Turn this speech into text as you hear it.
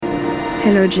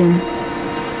Hello, Jean.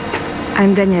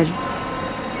 I'm Daniel.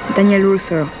 Daniel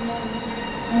Rousseau.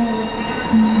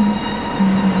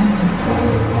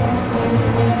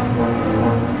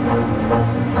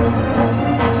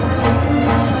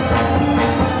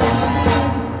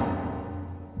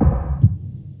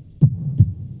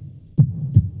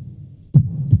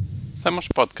 Θέμος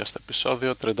Podcast,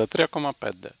 επεισόδιο 33,5.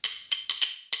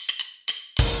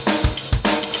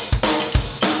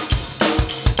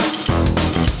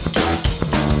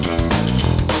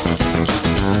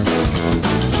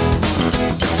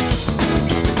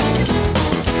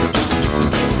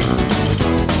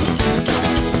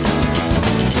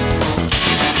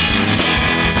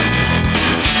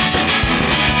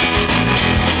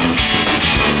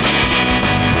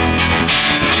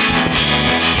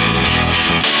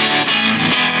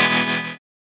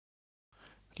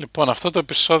 Λοιπόν, αυτό το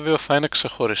επεισόδιο θα είναι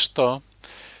ξεχωριστό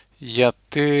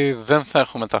γιατί δεν θα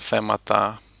έχουμε τα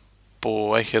θέματα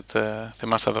που έχετε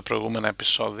θυμάστε τα προηγούμενα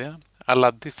επεισόδια, αλλά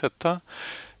αντίθετα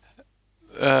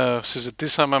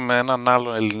συζητήσαμε με έναν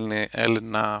άλλο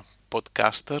Έλληνα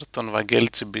podcaster, τον Βαγγέλη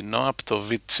Τσιμπινό από το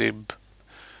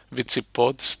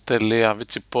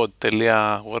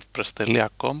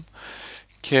vcpod.wordpress.com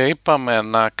και είπαμε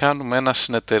να κάνουμε ένα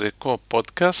συνεταιρικό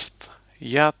podcast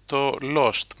για το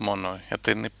Lost μόνο, για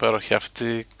την υπέροχη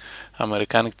αυτή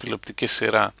αμερικάνικη τηλεοπτική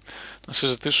σειρά. Να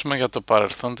συζητήσουμε για το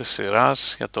παρελθόν της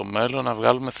σειράς, για το μέλλον, να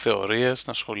βγάλουμε θεωρίες,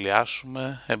 να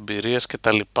σχολιάσουμε εμπειρίες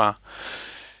κτλ.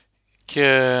 Και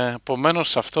επομένως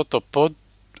σε αυτό το pod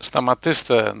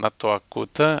σταματήστε να το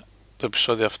ακούτε, το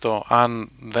επεισόδιο αυτό, αν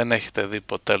δεν έχετε δει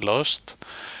ποτέ Lost,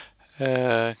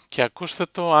 και ακούστε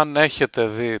το αν έχετε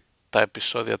δει τα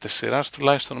επεισόδια της σειράς,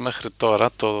 τουλάχιστον μέχρι τώρα,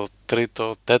 το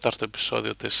τρίτο, τέταρτο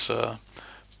επεισόδιο της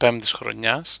πέμπτης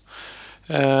χρονιάς.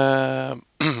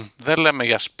 Δεν λέμε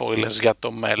για spoilers για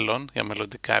το μέλλον, για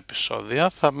μελλοντικά επεισόδια.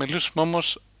 Θα μιλήσουμε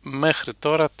όμως μέχρι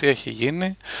τώρα τι έχει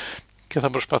γίνει και θα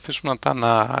προσπαθήσουμε να τα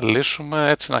αναλύσουμε,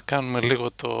 έτσι να κάνουμε λίγο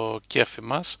το κέφι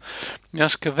μας.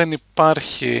 Μιας και δεν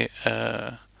υπάρχει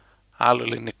άλλο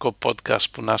ελληνικό podcast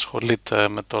που να ασχολείται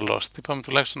με το Lost. Είπαμε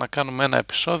τουλάχιστον να κάνουμε ένα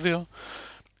επεισόδιο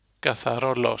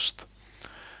καθαρό Lost.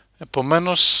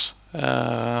 Επομένως,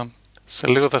 σε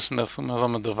λίγο θα συνδεθούμε εδώ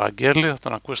με τον Βαγγέλη, θα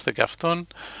τον ακούσετε και αυτόν.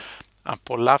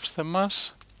 Απολαύστε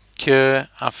μας και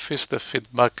αφήστε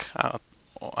feedback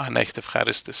αν έχετε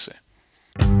ευχαρίστηση.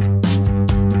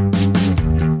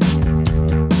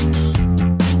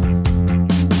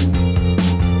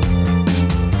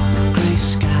 Gray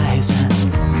skies and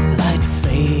light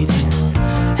fading,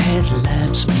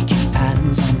 headlamps making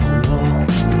patterns on the wall.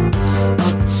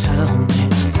 Uptown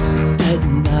is dead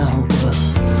now, but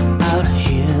out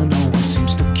here no one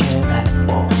seems to care at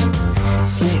all.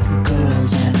 Sick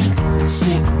girls and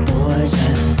sick boys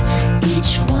and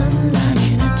each one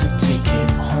lining up to take it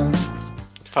home.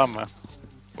 Πάμε.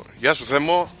 Γεια σου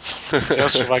Θέμο. Γεια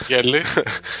σου Βαγγέλη.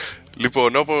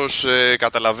 Λοιπόν, όπως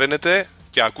καταλαβαίνετε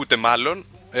και ακούτε μάλλον,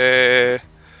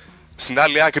 στην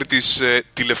άλλη άκρη της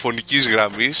τηλεφωνικής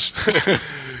γραμμής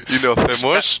είναι ο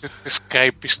Θέμος. Της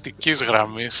σκαϊπιστικής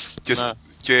γραμμής.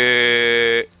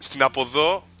 Και στην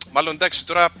αποδό, μάλλον εντάξει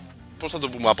τώρα πώς θα το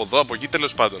πούμε, από εδώ, από εκεί,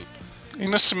 τέλος πάντων.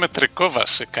 Είναι συμμετρικό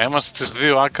βασικά, είμαστε στις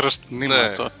δύο άκρες του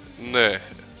νήματος. Ναι,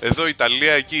 εδώ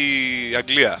Ιταλία, εκεί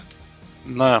Αγγλία.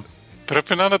 Ναι,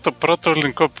 πρέπει να είναι το πρώτο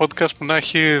ελληνικό podcast που να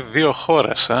έχει δύο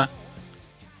χώρες,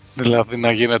 δηλαδή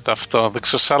να γίνεται αυτό. Δεν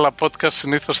ξέρω, σε άλλα podcast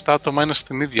συνήθως τα άτομα είναι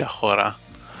στην ίδια χώρα.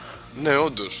 Ναι,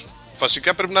 όντως.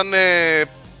 Βασικά πρέπει να είναι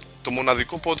το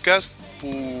μοναδικό podcast που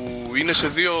είναι σε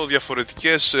δύο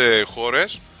διαφορετικές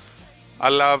χώρες,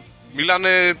 αλλά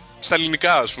μιλάνε στα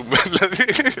ελληνικά, ας πούμε.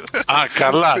 Α,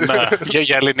 καλά, ναι.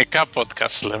 Για ελληνικά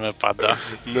podcast λέμε πάντα.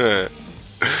 Ναι.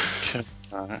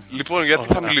 Λοιπόν,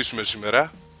 γιατί θα μιλήσουμε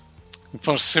σήμερα?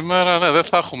 Λοιπόν, σήμερα δεν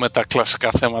θα έχουμε τα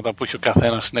κλασικά θέματα που έχει ο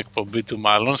καθένας στην εκπομπή του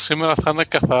μάλλον. Σήμερα θα είναι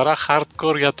καθαρά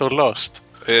hardcore για το Lost.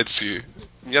 Έτσι.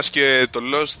 Μιας και το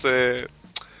Lost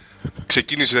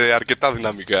ξεκίνησε αρκετά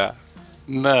δυναμικά.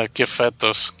 Ναι, και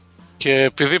φέτος. Και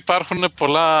επειδή υπάρχουν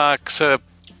πολλά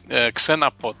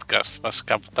ξένα podcast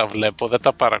βασικά που τα βλέπω, δεν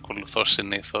τα παρακολουθώ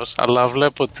συνήθως, αλλά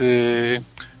βλέπω ότι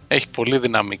έχει πολύ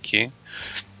δυναμική.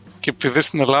 Και επειδή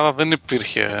στην Ελλάδα δεν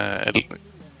υπήρχε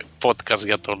podcast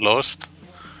για το Lost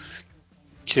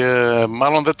και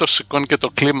μάλλον δεν το σηκώνει και το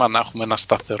κλίμα να έχουμε ένα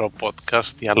σταθερό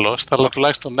podcast για Lost, αλλά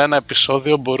τουλάχιστον ένα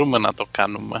επεισόδιο μπορούμε να το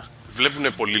κάνουμε. Βλέπουνε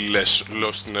πολύ Lost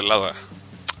στην Ελλάδα?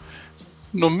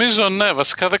 Νομίζω ναι,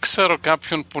 βασικά δεν ξέρω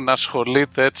κάποιον που να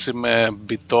ασχολείται έτσι με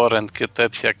BitTorrent και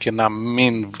τέτοια και να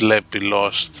μην βλέπει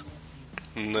Lost.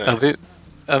 Ναι. Δηλαδή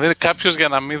Δηλαδή κάποιος για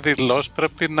να μην δει Lost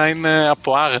πρέπει να είναι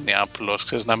από άγνοια απλώς,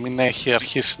 ξέρεις, να μην έχει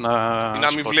αρχίσει να... Ή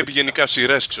να μην βλέπει γενικά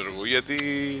σειρές, ξέρω εγώ, γιατί...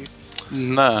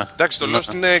 Ναι. Εντάξει, το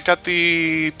Lost είναι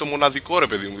κάτι το μοναδικό, ρε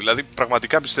παιδί μου. Δηλαδή,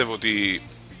 πραγματικά πιστεύω ότι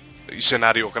οι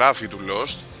σεναριογράφοι του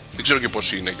Lost, δεν ξέρω και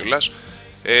πώς είναι κιόλας,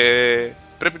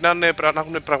 πρέπει να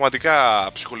έχουν πραγματικά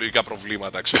ψυχολογικά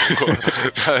προβλήματα, ξέρω εγώ.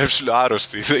 Να είναι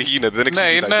ψιλοάρρωστοι, δεν γίνεται, δεν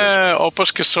εξηγείται. Ναι, είναι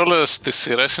όπως και σε όλες τις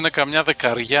σειρές, είναι καμιά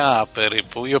δεκαριά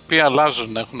περίπου, οι οποίοι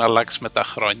αλλάζουν, έχουν αλλάξει με τα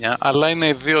χρόνια, αλλά είναι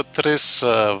οι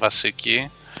 2-3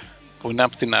 βασικοί, που είναι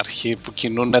από την αρχή, που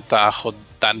κινούν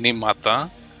τα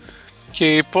νήματα.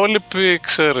 Και οι υπόλοιποι,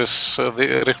 ξέρεις,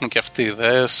 ρίχνουν και αυτοί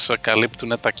ιδέες,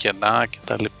 καλύπτουν τα κενά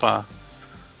κτλ.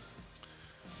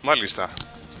 Μάλιστα.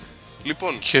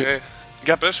 Λοιπόν,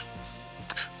 για πες.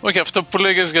 Όχι, αυτό που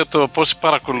λέγες για το πώς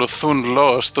παρακολουθούν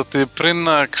Lost, ότι πριν,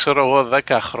 ξέρω εγώ,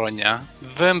 10 χρόνια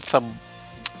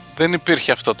δεν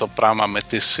υπήρχε αυτό το πράγμα με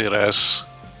τις σειρές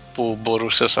που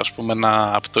μπορούσες, ας πούμε,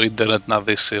 από το ίντερνετ να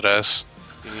δεις σειρές.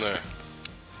 Ναι.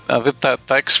 Δηλαδή τα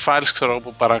X-Files, ξέρω,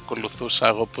 που παρακολουθούσα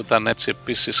εγώ, που ήταν έτσι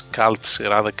επίσης cult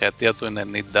σειρά δεκαετία του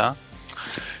 90,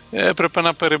 έπρεπε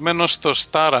να περιμένω στο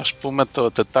Star, ας πούμε,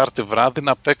 το Τετάρτη βράδυ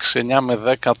να παίξει 9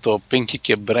 με 10 το Pinky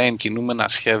και Brain κινούμενα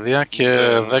σχέδια και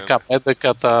 10 με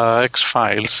 11 τα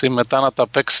X-Files, ή μετά να τα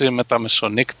παίξει με τα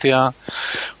μεσονύκτια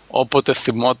όποτε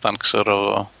θυμόταν, ξέρω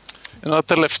εγώ. Ενώ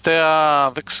τελευταία,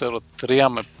 δεν ξέρω, 3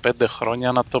 με 5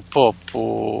 χρόνια να το πω,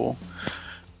 που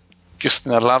και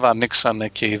στην Ελλάδα ανοίξανε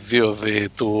και οι δίωδοι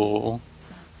του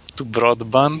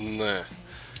broadband, Ναι.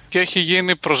 και έχει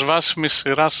γίνει προσβάσιμη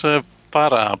σειρά σε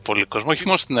πάρα πολύ κόσμο, όχι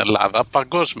μόνο στην Ελλάδα,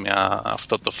 παγκόσμια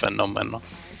αυτό το φαινόμενο.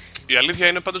 Η αλήθεια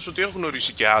είναι πάντως ότι έχουν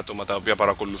ορίσει και άτομα τα οποία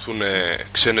παρακολουθούν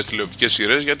ξένες τηλεοπτικές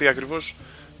σειρές, γιατί ακριβώς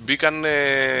μπήκαν,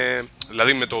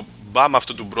 δηλαδή με το μπαμ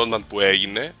αυτό του broadband που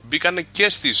έγινε, μπήκαν και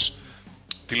στις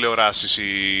τηλεοράσεις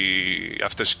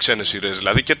αυτές οι ξένες σειρές,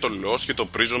 δηλαδή και το Lost και το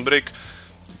Prison Break.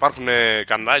 Υπάρχουν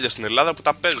κανάλια στην Ελλάδα που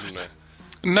τα παίζουν.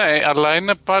 Ναι, αλλά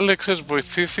είναι πάλι, ξέρεις,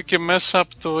 βοηθήθηκε μέσα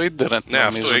από το ίντερνετ, ναι,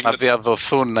 νομίζω, να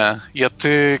διαδοθούν,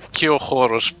 γιατί και ο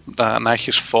χώρος να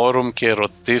έχεις φόρουμ και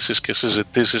ερωτήσεις και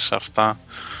συζητήσεις αυτά.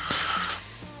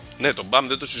 Ναι, το BAM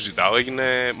δεν το συζητάω,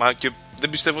 έγινε, μα και δεν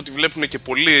πιστεύω ότι βλέπουν και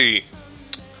πολλοί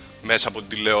μέσα από την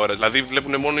τηλεόραση. Δηλαδή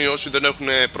βλέπουν μόνο οι όσοι δεν έχουν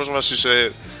πρόσβαση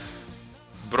σε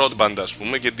broadband, ας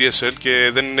πούμε, και DSL και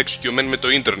δεν είναι εξοικειωμένοι με το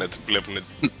ίντερνετ, βλέπουν.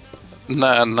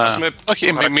 Ναι, ναι. Όχι,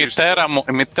 η μητέρα μου,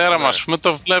 ναι, ας πούμε,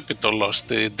 το βλέπει το Lost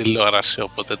στην τηλεόραση,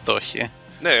 οπότε το έχει.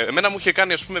 Ναι, εμένα μου είχε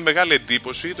κάνει, ας πούμε, μεγάλη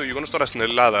εντύπωση το γεγονός τώρα στην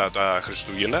Ελλάδα τα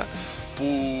Χριστούγεννα, που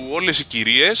όλες οι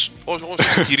κυρίες,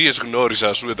 όσες κυρίες γνώρισα,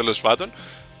 ας πούμε, τέλος πάντων,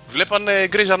 βλέπανε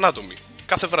Grey's Anatomy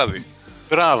κάθε βράδυ.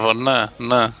 Μπράβο, ναι,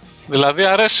 ναι. Δηλαδή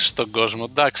αρέσει στον κόσμο,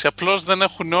 εντάξει, απλώς δεν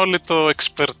έχουν όλοι το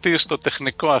expertise, το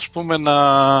τεχνικό, ας πούμε,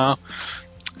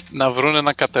 να βρούνε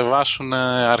να κατεβάσουν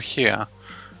αρχεία.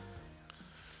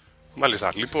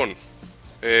 Μάλιστα, λοιπόν,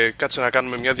 κάτσε να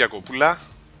κάνουμε μια διακοπούλα,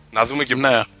 να δούμε και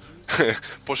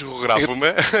πώς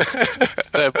ηχογραφούμε.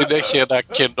 Μην έχει ένα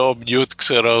κενό mute,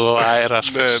 ξέρω εγώ, αέρα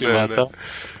σπασίματα.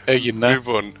 Έγινε.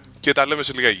 Λοιπόν, και τα λέμε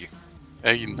σε λιγάκι.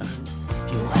 Έγινε.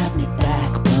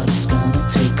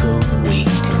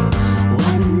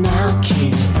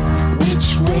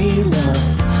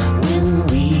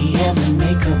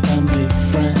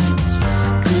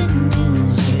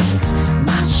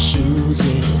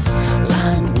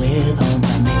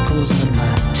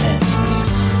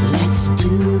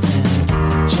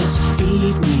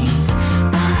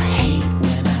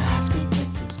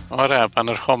 Ωραία,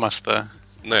 επανερχόμαστε.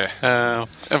 Ναι.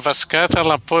 Βασικά ήθελα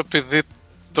να πω, επειδή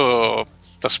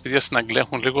τα σπίτια στην Αγγλία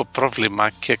έχουν λίγο πρόβλημα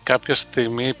και κάποια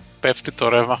στιγμή πέφτει το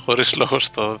ρεύμα χωρίς λόγο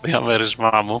στο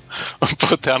διαμέρισμά μου,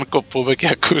 οπότε αν κοπούμε και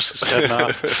ακούσεις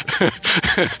ένα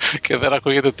και δεν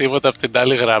ακούγεται τίποτα από την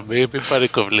άλλη γραμμή, μην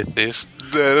παρικοβληθείς.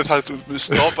 Ναι, δεν θα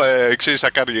στόπα, ξέρεις,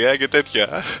 ακαριέα και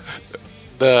τέτοια.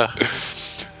 Ναι.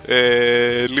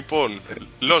 Λοιπόν,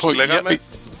 Lost λέγαμε.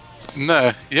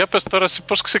 Ναι, για πες τώρα εσύ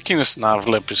πώς ξεκίνησες να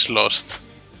βλέπεις Lost.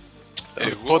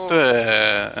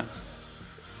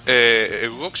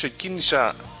 Εγώ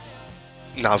ξεκίνησα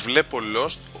να βλέπω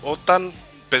Lost όταν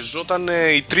πεζόταν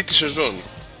η τρίτη σεζόν.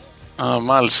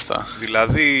 Μάλιστα.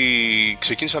 Δηλαδή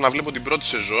ξεκίνησα να βλέπω την πρώτη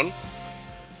σεζόν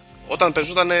όταν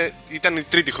ήταν η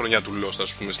τρίτη χρονιά του Lost,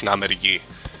 ας πούμε, στην Αμερική.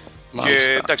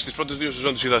 Μάλιστα. Και εντάξει, τις πρώτες δύο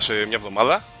σεζόν τις είδα σε μια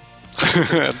εβδομάδα.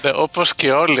 Όπως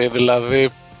και όλοι, δηλαδή,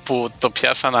 που το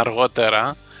πιάσαν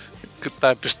αργότερα,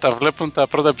 τα βλέπουν τα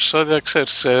πρώτα επεισόδια,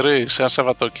 ξέρεις, σε ένα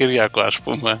Σαββατοκύριακο, ας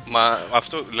πούμε. Μα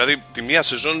αυτό, δηλαδή, τη μία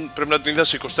σεζόν πρέπει να την είδα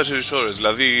σε 24 ώρες.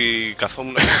 Δηλαδή,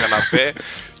 καθόμουν στο καναπέ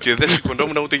και δεν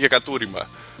σηκωνόμουν ούτε για κατούριμα.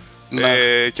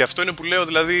 Ναι. Και αυτό είναι που λέω,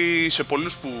 δηλαδή, σε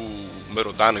πολλούς που με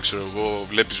ρωτάνε, ξέρω εγώ,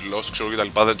 βλέπεις Lost, ξέρω εγώ, και τα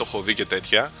λοιπά, δεν το έχω δει και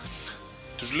τέτοια.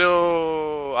 Τους λέω,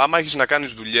 άμα έχεις να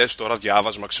κάνεις δουλειές τώρα,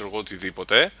 διάβασμα, ξέρω εγώ,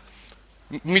 οτιδήποτε,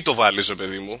 μην το βάλεις, ρε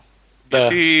παιδί μου. Ναι.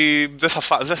 Γιατί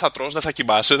δεν θα τρως, δεν θα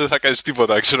κοιμάσαι, δεν θα κάνεις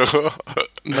τίποτα, ξέρω εγώ.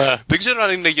 Ναι. Δεν ξέρω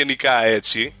αν είναι γενικά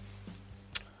έτσι.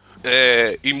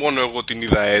 Ή μόνο εγώ την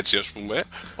είδα έτσι, ας πούμε.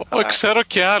 Ξέρω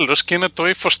και άλλους, και είναι το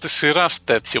ύφος της σειράς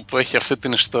τέτοιο που έχει αυτή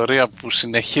την ιστορία που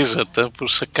συνεχίζεται, που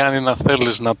σε κάνει να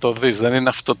θέλεις να το δεις. Δεν είναι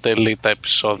αυτοτελή τα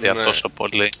επεισόδια τόσο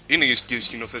πολύ. Είναι και η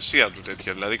σκηνοθεσία του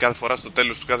τέτοια. Δηλαδή κάθε φορά στο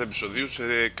τέλος του κάθε επεισοδίου σε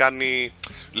κάνει.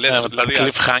 Δηλαδή,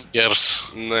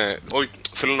 cliffhangers. Ναι, όχι,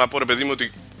 θέλω να πω, ρε παιδί μου,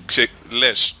 ότι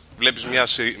λες, βλέπεις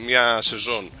μια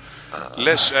σεζόν.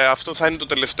 Λες, αυτό θα είναι το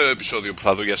τελευταίο επεισόδιο που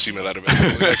θα δω για σήμερα, ρε παιδί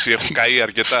μου. Εντάξει, έχω καεί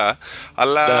αρκετά.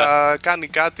 Αλλά κάνει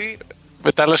κάτι.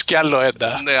 Μετά λες κι άλλο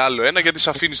ένα. Ναι, άλλο ένα, γιατί σε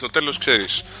αφήνει στο τέλος,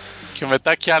 ξέρεις. Και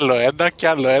μετά κι άλλο ένα, κι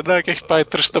άλλο ένα, και έχει πάει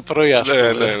 3 το πρωί, ας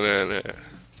πούμε.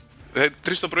 Ναι.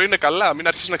 3 το πρωί είναι καλά, μην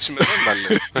αρχίσει να ξημερώνει, να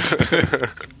λέει.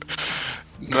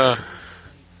 Ναι.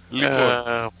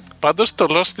 Λοιπόν. Πάντως το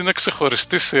Lost είναι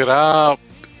ξεχωριστή σειρά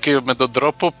και με τον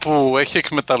τρόπο που έχει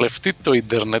εκμεταλλευτεί το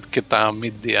ίντερνετ και τα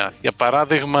media. Για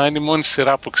παράδειγμα, είναι η μόνη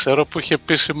σειρά που ξέρω που έχει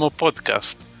επίσημο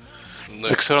podcast. Ναι.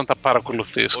 Δεν ξέρω αν τα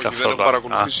παρακολουθείς καθόλου. Όχι, δεν έχω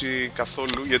παρακολουθήσει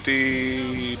καθόλου, γιατί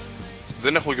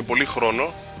δεν έχω και πολύ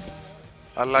χρόνο.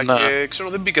 Αλλά και ξέρω,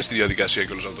 δεν μπήκα στη διαδικασία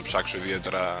κιόλας να το ψάξω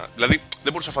ιδιαίτερα. Δηλαδή,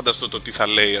 δεν μπορούσα να φανταστώ το τι θα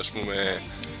λέει, ας πούμε,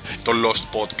 το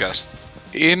Lost podcast.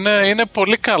 Είναι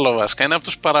πολύ καλό βασικά. Είναι από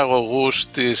τους παραγωγούς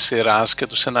της σειράς και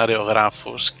τους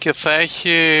σεναριογράφους, και θα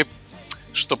έχει,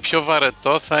 στο πιο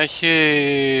βαρετό, θα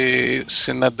έχει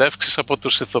συνεντεύξεις από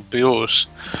τους ηθοποιούς.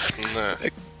 Ναι.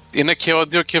 Είναι και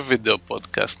audio και video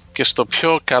podcast. Και στο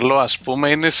πιο καλό, ας πούμε,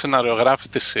 είναι οι σεναριογράφοι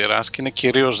της σειράς, και είναι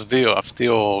κυρίως δύο, αυτοί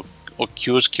ο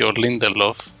Hughes και ο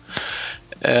Lindelof,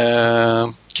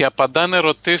 και απαντάνε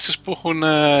ερωτήσεις που έχουν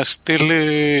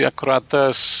στείλει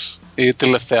ακροατές ή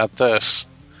τηλεθεατές,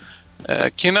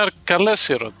 και είναι καλές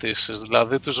οι ερωτήσεις.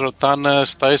 Δηλαδή τους ρωτάνε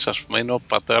στα ίσα, ας πούμε, είναι ο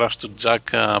πατέρας του Τζακ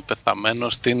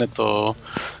πεθαμένος, τι είναι το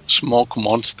Smoke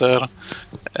Monster,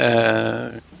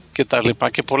 και τα λοιπά.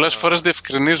 Και πολλές φορές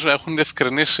έχουν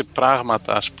διευκρινίσει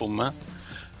πράγματα, ας πούμε,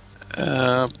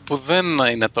 που δεν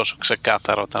είναι τόσο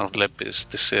ξεκάθαρο όταν βλέπεις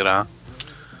τη σειρά.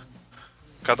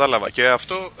 Κατάλαβα. Και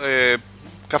αυτό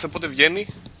κάθε πότε βγαίνει?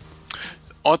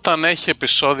 Όταν έχει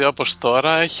επεισόδια όπως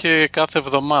τώρα, έχει κάθε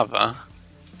εβδομάδα.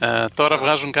 Τώρα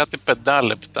βγάζουν κάτι 5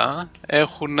 λεπτά.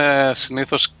 Έχουν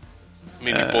συνήθως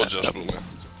mini pods, ας πούμε.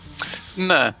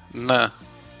 Ναι.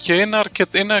 Και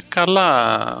είναι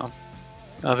καλά.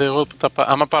 Δηλαδή,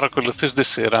 άμα παρακολουθείς τη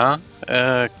σειρά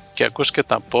και ακούς και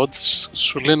τα pods,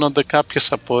 σου λύνονται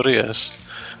κάποιες απορίες.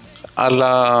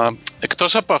 Αλλά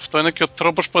εκτός από αυτό, είναι και ο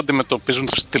τρόπος που αντιμετωπίζουν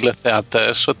τους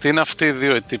τηλεθεατές, ότι είναι αυτοί οι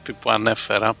δύο οι τύποι που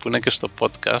ανέφερα, που είναι και στο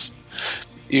podcast,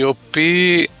 οι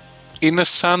οποίοι είναι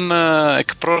σαν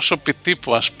εκπρόσωποι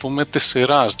τύπου, ας πούμε, της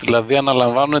σειράς. Δηλαδή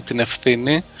αναλαμβάνουν την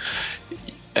ευθύνη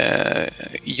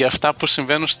για αυτά που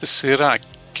συμβαίνουν στη σειρά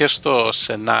και στο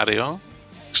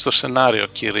σενάριο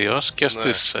κυρίως, και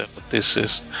στις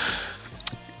ερωτήσεις.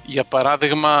 Για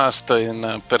παράδειγμα,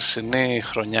 στην περσινή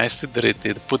χρονιά ή στην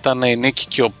τρίτη, που ήταν η Νίκη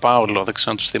και ο Πάολο, δεν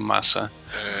ξέρω αν τους θυμάσαι.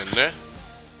 Ναι.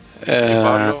 Και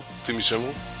Πάολο, θύμισε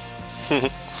μου.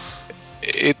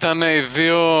 Ήταν οι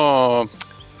δύο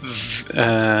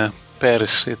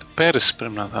πέρυσι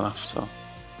πρέπει να ήταν αυτό.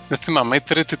 Δεν θυμάμαι, η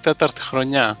τρίτη τέταρτη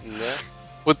χρονιά. Ναι.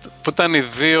 Που ήταν οι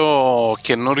δύο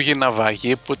καινούργιοι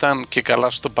ναυαγοί που ήταν και καλά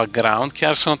στο background και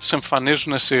άρχισαν να τους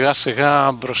εμφανίζουν σιγά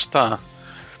σιγά μπροστά.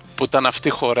 Που ήταν αυτή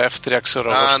η χορεύτρια,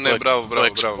 ξέρω εγώ, ναι, μπράβο.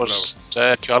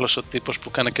 Και ο άλλος ο τύπος που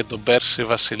έκανε και τον Πέρση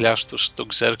βασιλιάς τον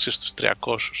Ξέρξη στους 300.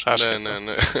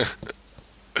 Ναι.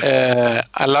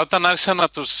 Αλλά όταν άρχισαν να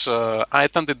τους...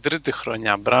 ήταν την τρίτη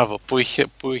χρονιά, μπράβο,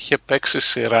 που είχε παίξει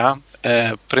σειρά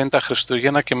πριν τα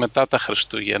Χριστούγεννα και μετά τα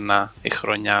Χριστούγεννα η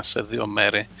χρονιά σε 2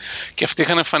 μέρη. Και αυτοί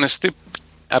είχαν εμφανιστεί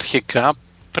αρχικά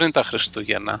πριν τα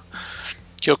Χριστούγεννα.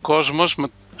 Και ο κόσμος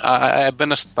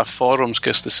έμπαινε στα forums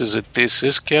και στις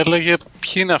συζητήσεις και έλεγε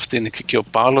ποιοι είναι αυτοί, είναι και ο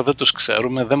Πάολο, δεν τους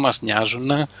ξέρουμε, δεν μας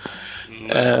νοιάζουν.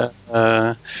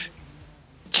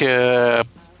 Και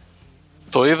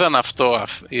το είδαν αυτό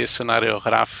οι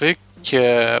σεναριογράφοι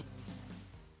και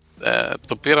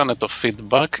το πήρανε το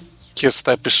feedback, και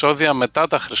στα επεισόδια μετά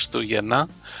τα Χριστούγεννα,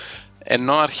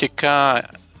 ενώ αρχικά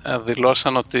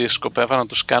δηλώσαν ότι σκοπεύαν να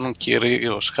τους κάνουν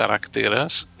κυρίως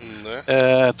χαρακτήρες,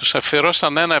 τους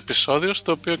αφιερώσαν ένα επεισόδιο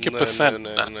στο οποίο και πεθαίνουν.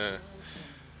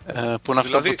 Που είναι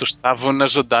αυτό που τους θάβουν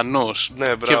ζωντανούς.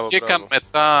 Και βγήκαν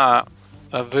μετά,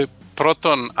 δηλαδή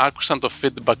πρώτον άκουσαν το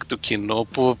feedback του κοινού,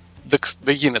 που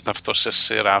δεν γίνεται αυτό σε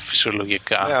σειρά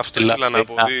φυσιολογικά. Αυτό ήθελα να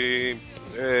πω.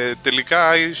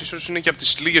 Τελικά ίσως είναι και από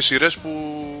τις λίγες σειρές που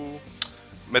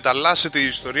μεταλλάσσεται η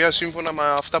ιστορία σύμφωνα με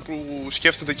αυτά που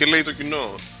σκέφτεται και λέει το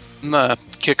κοινό. Ναι,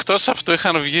 και εκτός αυτού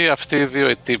είχαν βγει αυτοί οι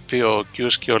δύο τύποι, ο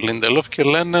Κιούς και ο Λίντελοφ, και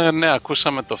λένε ναι,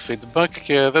 ακούσαμε το feedback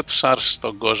και δεν τους άρεσε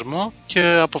στον κόσμο και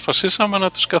αποφασίσαμε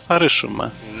να τους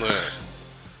καθαρίσουμε. Ναι.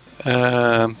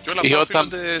 Και όλα αυτά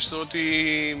οφείλονται στο ότι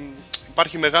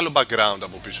υπάρχει μεγάλο background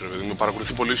από πίσω. Με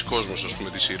παρακολουθεί πολλοί κόσμος, ας πούμε,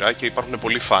 τη σειρά και υπάρχουν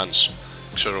πολλοί fans,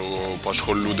 ξέρω, που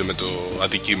ασχολούνται με το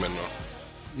αντικείμενο.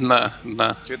 Ναι, ναι.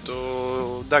 Και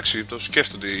εντάξει, το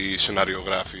σκέφτονται οι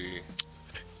σεναριογράφοι.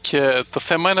 Και το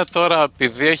θέμα είναι τώρα,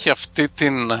 επειδή έχει αυτή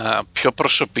την πιο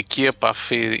προσωπική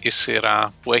επαφή η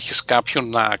σειρά, που έχεις κάποιον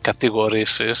να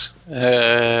κατηγορήσεις,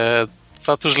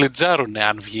 θα τους λιτζάρουν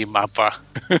αν βγει η μάπα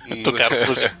το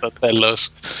καρπούζι στο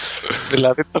τέλος.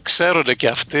 Δηλαδή το ξέρουν και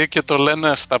αυτοί και το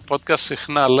λένε στα podcast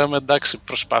συχνά. Λέμε εντάξει,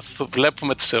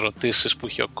 βλέπουμε τις ερωτήσεις που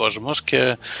έχει ο κόσμος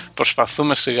και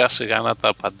προσπαθούμε σιγά σιγά να τα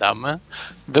απαντάμε.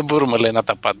 Δεν μπορούμε, λέει, να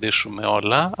τα απαντήσουμε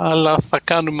όλα, αλλά θα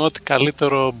κάνουμε ό,τι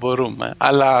καλύτερο μπορούμε.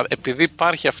 Αλλά επειδή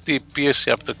υπάρχει αυτή η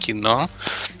πίεση από το κοινό,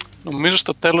 νομίζω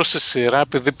στο τέλος της σειρά,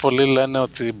 επειδή πολλοί λένε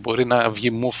ότι μπορεί να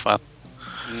βγει μούφα.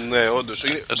 Ναι, όντως.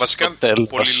 Βασικά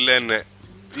πολλοί λένε.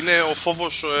 Είναι ο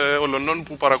φόβος ολονών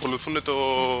που παρακολουθούν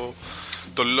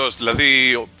το Lost.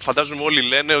 Δηλαδή, φαντάζομαι όλοι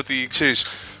λένε ότι, ξέρεις,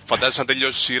 φαντάζεσαι να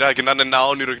τελειώσει η σειρά και να είναι ένα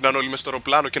όνειρο και να είναι όλοι μες στο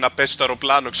αεροπλάνο και να πέσει το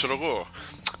αεροπλάνο, ξέρω εγώ.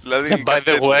 Δηλαδή, by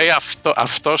the way,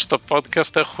 αυτό στο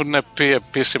podcast έχουν πει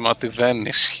επίσημα ότι δεν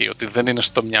ισχύει, ότι δεν είναι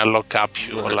στο μυαλό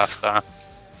κάποιου όλα αυτά.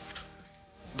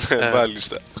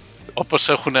 Μάλιστα. Όπως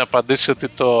έχουν απαντήσει ότι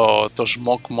το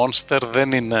Smoke Monster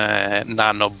δεν είναι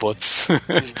nanobots.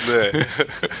 Ναι.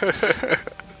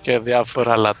 Και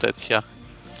διάφορα άλλα τέτοια.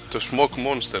 Το Smoke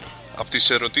Monster. Από τις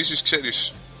ερωτήσεις,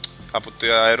 ξέρεις, από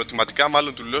τα ερωτηματικά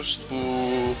μάλλον του Lost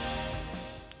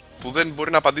που δεν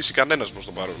μπορεί να απαντήσει κανένας προς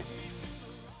το παρόν.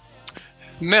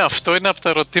 Ναι, αυτό είναι από τα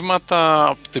ερωτήματα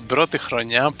από την πρώτη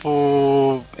χρονιά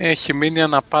που έχει μείνει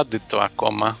αναπάντητο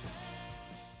ακόμα.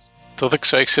 Το δεν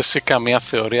ξέρω, έχεις εσύ καμία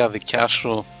θεωρία δικιά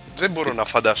σου? Δεν μπορώ να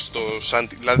φανταστώ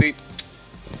δηλαδή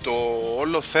το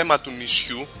όλο θέμα του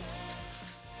νησιού,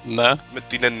 ναι, με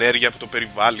την ενέργεια που το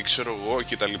περιβάλλει, ξέρω εγώ,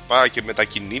 και τα λοιπά, και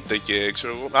μετακινείται και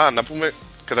ξέρω εγώ. Να πούμε,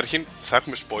 καταρχήν θα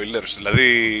έχουμε spoilers,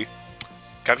 δηλαδή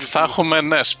θα έχουμε,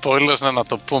 ναι, spoilers, να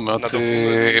το πούμε,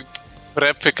 ότι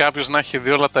πρέπει κάποιος να έχει δει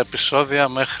όλα τα επεισόδια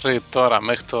μέχρι τώρα,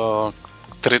 μέχρι το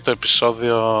τρίτο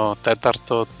επεισόδιο,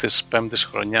 τέταρτο της πέμπτης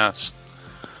χρονιάς.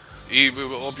 Ή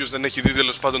όποιος δεν έχει δει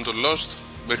τέλος πάντων το Lost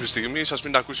μέχρι στιγμής, ας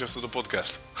μην ακούσει αυτό το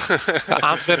podcast.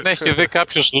 Αν δεν έχει δει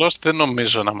κάποιος Lost, δεν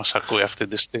νομίζω να μας ακούει αυτή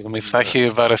τη στιγμή. Θα έχει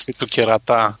βαρευτεί του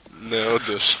κερατά. Ναι,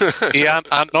 όντως. Ή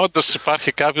αν όντως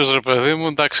υπάρχει κάποιος, ρε παιδί μου,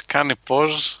 εντάξει, κάνει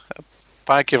pause,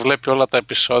 πάει και βλέπει όλα τα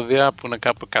επεισόδια που είναι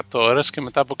κάπου 100 ώρες και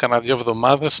μετά από κανένα 2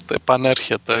 εβδομάδες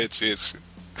επανέρχεται. Έτσι.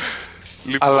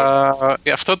 Λοιπόν. Αλλά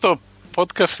αυτό το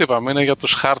podcast, είπαμε, είναι για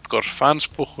τους hardcore fans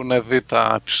που έχουν δει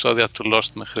τα επεισόδια του Lost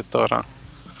μέχρι τώρα.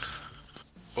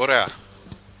 Ωραία.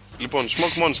 Λοιπόν,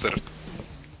 Smoke Monster.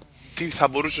 Τι θα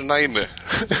μπορούσε να είναι?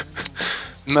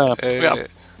 Ναι.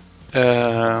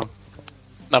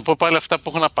 Να πω πάλι αυτά που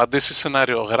έχουν απαντήσει οι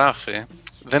σεναριογράφοι.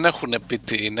 Δεν έχουν πει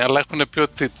τι είναι, αλλά έχουν πει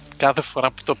ότι κάθε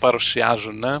φορά που το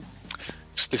παρουσιάζουν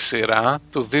στη σειρά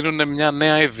του δίνουν μια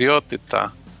νέα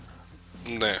ιδιότητα.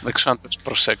 Ναι. Δεν ξέρω αν το έχεις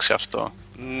προσέξει αυτό.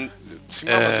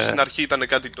 Θυμάμαι ότι στην αρχή ήταν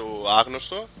κάτι το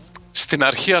άγνωστο. Στην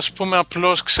αρχή, ας πούμε,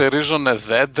 απλώς ξερίζωνε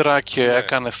δέντρα και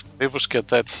έκανε θρύβους και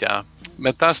τέτοια.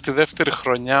 Μετά στη δεύτερη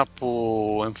χρονιά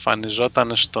που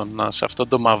εμφανιζόταν σε αυτόν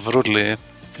τον μαυρούλι,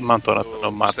 θυμάμαι τώρα το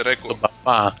όνομα, τον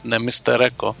παπά, ναι, Mr.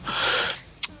 Echo,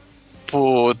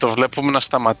 που το βλέπουμε να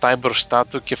σταματάει μπροστά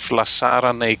του και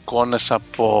φλασάρανε εικόνες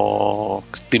από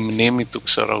τη μνήμη του,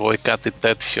 ξέρω εγώ, ή κάτι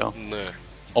τέτοιο. Ναι.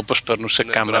 Όπως περνούσε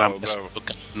κάμερα μέσα από το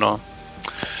καπνό.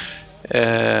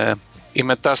 Ή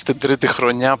μετά στην τρίτη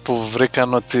χρονιά που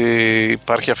βρήκαν ότι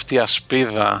υπάρχει αυτή η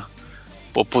ασπίδα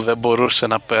που δεν μπορούσε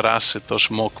να περάσει το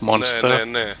Smoke Monster.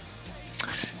 Ναι.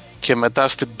 Και μετά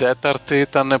στην τέταρτη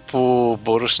ήταν που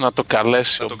μπορούσε να το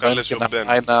καλέσει ο Ben και να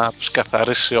πάει να τους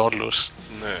καθαρίσει όλους.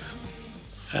 Ναι.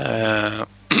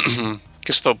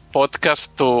 Και στο podcast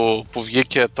του που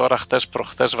βγήκε τώρα χτες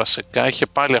προχτές βασικά είχε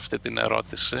πάλι αυτή την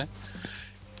ερώτηση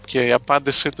και η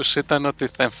απάντησή τους ήταν ότι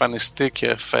θα εμφανιστεί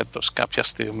και φέτος κάποια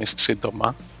στιγμή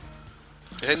σύντομα.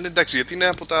 Ναι, εντάξει, γιατί είναι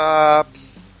από τα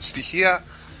στοιχεία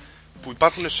που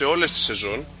υπάρχουν σε όλες τις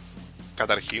σεζόν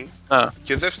καταρχήν,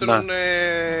 και δεύτερον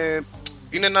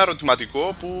είναι ένα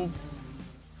ερωτηματικό που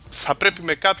θα πρέπει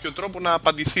με κάποιο τρόπο να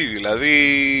απαντηθεί,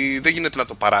 δηλαδή δεν γίνεται να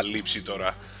το παραλείψει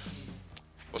τώρα.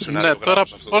 Ναι, τώρα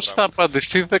πώς θα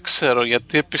απαντηθεί δεν ξέρω,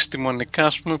 γιατί επιστημονικά,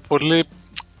 ας πούμε, πολύ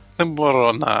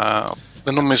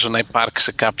δεν νομίζω να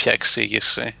υπάρξει κάποια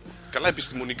εξήγηση. Καλά,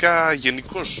 επιστημονικά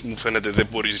γενικώς μου φαίνεται δεν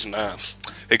μπορείς να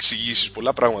εξηγήσεις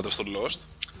πολλά πράγματα στο Lost.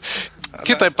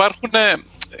 Κοίτα,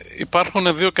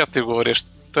 υπάρχουν δύο κατηγορίες.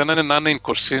 Το ένα είναι να είναι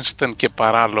inconsistent και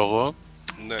παράλογο,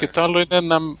 ναι. Και το άλλο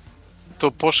είναι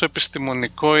το πόσο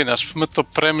επιστημονικό είναι. Ας πούμε, το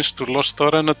premise του Lost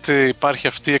τώρα είναι ότι υπάρχει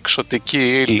αυτή η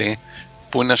εξωτική ύλη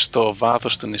που είναι στο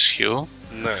βάθος του νησιού,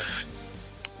 ναι.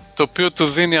 Το οποίο του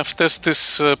δίνει αυτές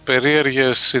τις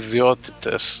περίεργες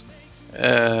ιδιότητες.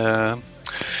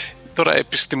 Τώρα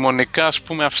επιστημονικά, ας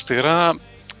πούμε, αυστηρά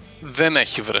δεν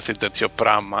έχει βρεθεί τέτοιο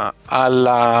πράγμα,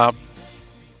 αλλά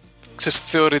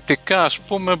θεωρητικά, ας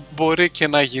πούμε, μπορεί και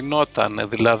να γινόταν.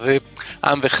 Δηλαδή,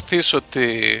 αν δεχτείς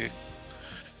ότι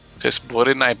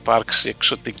μπορεί να υπάρξει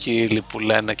εξωτική ύλη που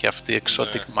λένε και αυτή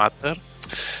exotic matter,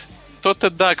 τότε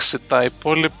εντάξει, τα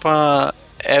υπόλοιπα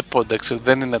έπονται,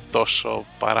 δεν είναι τόσο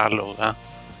παράλογα.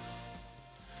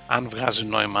 Αν βγάζει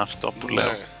νόημα αυτό που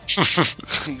λέω.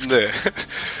 Ναι.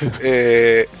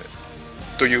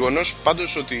 Το γεγονός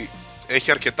πάντως ότι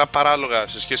έχει αρκετά παράλογα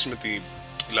σε σχέση με τη...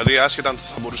 Δηλαδή, άσχετα αν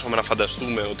θα μπορούσαμε να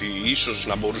φανταστούμε ότι ίσως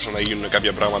να μπορούσαν να γίνουν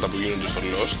κάποια πράγματα που γίνονται στο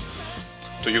Lost,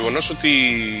 το γεγονός ότι,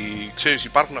 ξέρεις,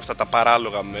 υπάρχουν αυτά τα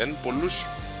παράλογα μεν, πολλούς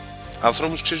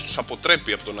ανθρώπους, ξέρεις, τους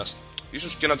αποτρέπει από το να...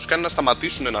 ίσως και να τους κάνει να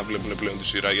σταματήσουν να βλέπουν πλέον τη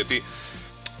σειρά, γιατί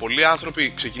πολλοί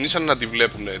άνθρωποι ξεκινήσαν να τη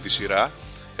βλέπουν τη σειρά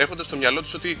έχοντας στο μυαλό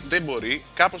τους ότι δεν μπορεί,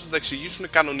 κάπως θα τα εξηγήσουν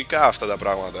κανονικά αυτά τα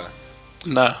πράγματα.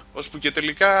 Να. Ώσπου και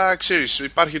τελικά, ξέρεις,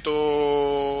 υπάρχει το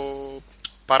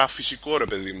παραφυσικό, ρε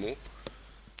παιδί μου,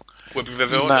 που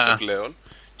επιβεβαιώνεται πλέον,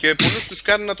 και πολλούς τους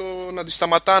κάνει να τη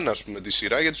σταματάνε, ας πούμε, τη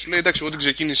σειρά, γιατί σου λέει, εντάξει, εγώ την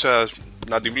ξεκίνησα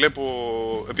να τη βλέπω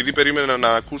επειδή περίμενα να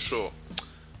ακούσω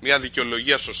μια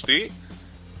δικαιολογία σωστή,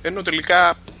 ενώ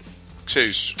τελικά,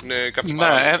 ξέρεις, είναι κάποιος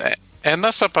παράδειγμα.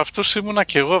 Ένας από αυτούς ήμουνα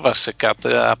και εγώ βασικά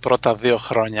τα πρώτα 2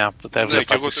 χρόνια που τα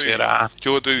έβλεπα τη σειρά. Και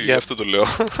εγώ το ίδιο, αυτό το λέω.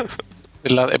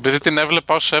 Δηλαδή, επειδή την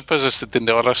έβλεπα όσο έπαιζε στην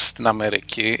τηλεόραση στην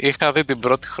Αμερική, είχα δει την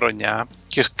πρώτη χρονιά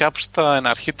και κάπου στην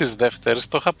αρχή της δεύτερης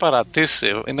το είχα παρατήσει.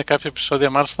 Είναι κάποια επεισόδια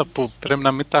μάλιστα που πρέπει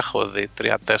να μην τα έχω δει,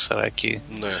 3-4 εκεί.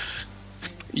 Ναι.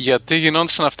 Γιατί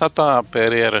γινόντουσαν αυτά τα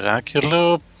περίεργα και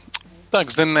λέω,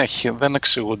 εντάξει, δεν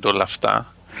εξηγούνται όλα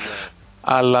αυτά. Ναι.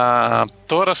 Αλλά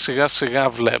τώρα σιγά σιγά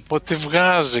βλέπω ότι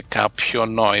βγάζει κάποιο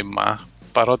νόημα,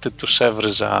 παρότι τους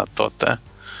έβριζα τότε.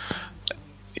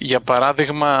 Για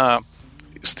παράδειγμα,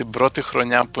 στην πρώτη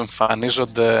χρονιά που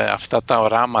εμφανίζονται αυτά τα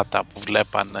οράματα που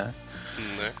βλέπανε,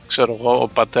 ναι. Ξέρω εγώ, ο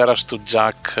πατέρας του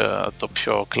Τζακ, το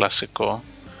πιο κλασικό,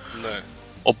 ναι.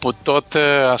 Όπου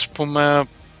τότε, ας πούμε,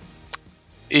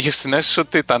 είχε την αίσθηση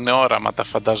ότι ήταν όραμα,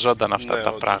 φανταζόταν αυτά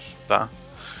τα πράγματα.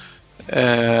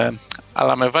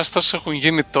 Αλλά με βάση τόσο έχουν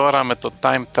γίνει τώρα με το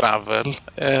time travel,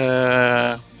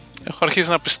 έχω αρχίσει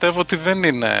να πιστεύω ότι δεν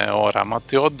είναι όραμα,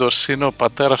 ότι όντως είναι ο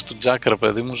πατέρας του Τζακ, ρε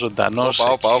παιδί μου, ζωντανός.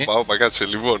 Όπα, κάτσε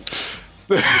λοιπόν.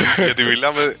 Γιατί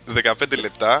μιλάμε 15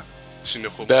 λεπτά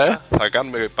συνεχόμενα, θα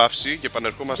κάνουμε παύση και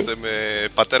επανερχόμαστε με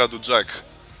πατέρα του Τζακ.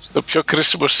 Στο πιο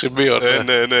κρίσιμο σημείο,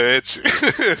 ναι, έτσι.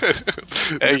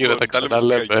 Έγινε, τα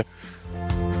ξαναλέμε.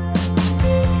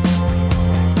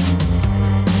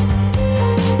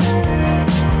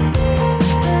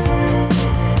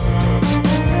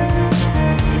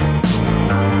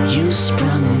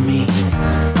 Sprung me,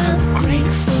 I'm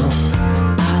grateful.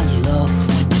 I love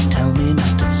when you tell me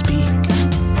not to speak.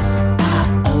 I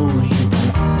owe you,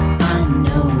 but I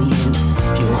know you.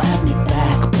 You'll have me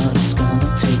back, but it's gonna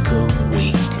take a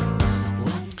week.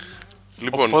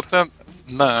 Λοιπόν. Οπότε,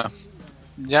 ναι,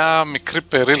 μια μικρή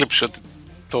περίληψη ότι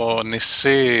το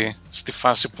νησί στη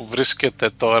φάση που βρίσκεται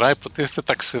τώρα υποτίθεται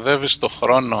ταξιδεύει στο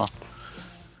χρόνο.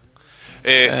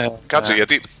 Κάτσε,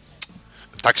 γιατί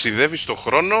ταξιδεύει στο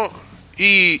χρόνο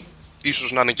ή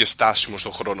ίσως να είναι και στάσιμο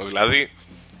στο χρόνο, δηλαδή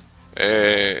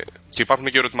και υπάρχουν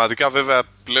και ερωτηματικά βέβαια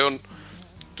πλέον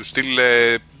του στυλ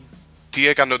τι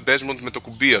έκανε ο Ντέσμοντ με το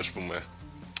κουμπί, ας πούμε.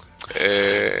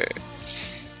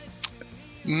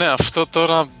 Ναι, αυτό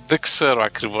τώρα δεν ξέρω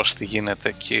ακριβώς τι γίνεται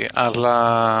εκεί,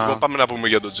 αλλά... Λοιπόν, πάμε να πούμε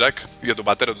για τον Τζακ, για τον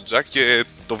πατέρα του Τζακ και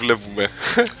το βλέπουμε.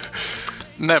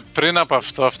 Ναι, πριν από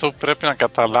αυτό που πρέπει να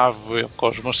καταλάβει ο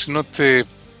κόσμος είναι ότι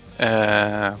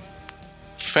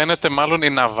φαίνεται μάλλον η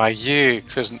ναυαγή,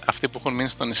 ξέρεις, αυτοί που έχουν μείνει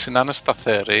στο νησί να είναι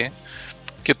σταθεροί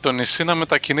και το νησί να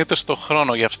μετακινείται στο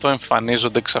χρόνο, γι' αυτό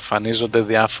εμφανίζονται, εξαφανίζονται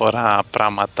διάφορα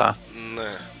πράγματα.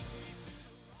 Ναι.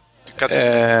 Τι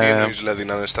εννοείς δηλαδή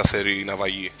να είναι σταθερή η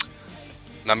ναυαγή?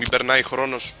 Να μην περνάει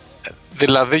χρόνος?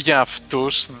 Δηλαδή για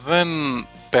αυτούς δεν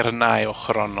περνάει ο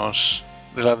χρόνος.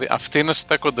 Δηλαδή αυτοί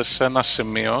στέκονται σε ένα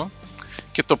σημείο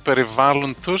και το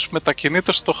περιβάλλον τους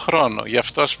μετακινείται στο χρόνο. Γι'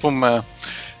 αυτό ας πούμε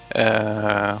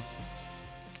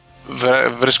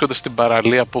βρίσκονται στην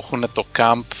παραλία που έχουν το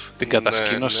κάμπ, την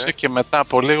κατασκήνωση, και μετά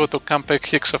από λίγο το κάμπ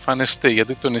έχει εξαφανιστεί,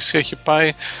 γιατί το νησί έχει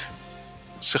πάει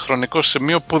σε χρονικό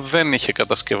σημείο που δεν είχε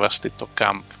κατασκευαστεί το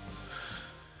κάμπ.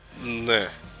 Ναι.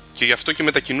 Και γι' αυτό και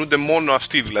μετακινούνται μόνο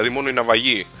αυτοί, δηλαδή μόνο οι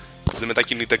ναυαγοί. Δεν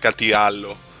μετακινείται κάτι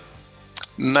άλλο.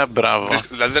 Ναι, μπράβο.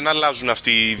 Δηλαδή δεν αλλάζουν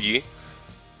αυτοί οι ίδιοι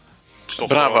στον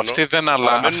μπράβο, χρόνο. αυτοί δεν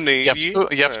αλλάζουν.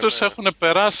 Γι' αυτούς έχουν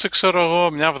περάσει, ξέρω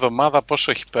εγώ, μια εβδομάδα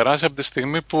πόσο έχει περάσει από τη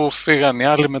στιγμή που φύγαν οι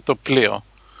άλλοι με το πλοίο.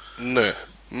 Ναι.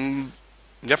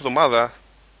 Μια εβδομάδα.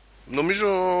 Νομίζω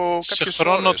κάποιες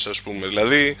ώρες, ας πούμε.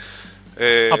 Δηλαδή...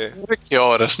 Από και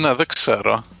ώρες, ναι, δεν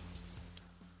ξέρω.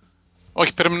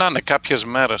 Όχι, πρέπει να είναι κάποιες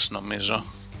μέρες, νομίζω.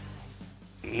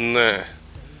 Ναι.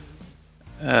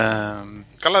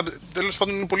 Καλά, τέλος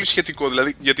πάντων είναι πολύ σχετικό.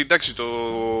 Δηλαδή, γιατί εντάξει, το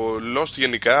Lost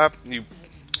γενικά,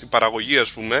 η παραγωγή,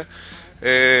 ας πούμε,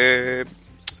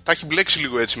 τα έχει μπλέξει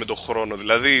λίγο έτσι με τον χρόνο.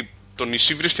 Δηλαδή, το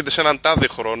νησί βρίσκεται σε έναν τάδε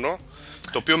χρόνο,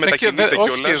 το οποίο μετακινείται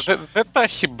κιόλας. Όχι, δεν τα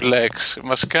έχει μπλέξει.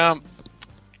 Βασικά,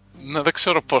 ναι, δεν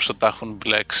ξέρω πόσο τα έχουν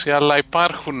μπλέξει, αλλά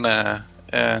υπάρχουν...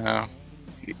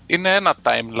 είναι ένα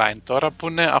timeline τώρα που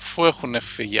είναι αφού έχουν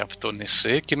φύγει από το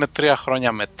νησί και είναι 3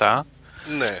 χρόνια μετά.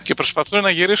 Ναι. Και προσπαθούν να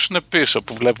γυρίσουν πίσω,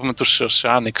 που βλέπουμε τους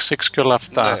Oceanic 6 και όλα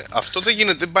αυτά. Ναι. Αυτό δεν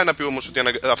γίνεται, δεν πάει να πει όμως ότι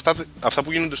αυτά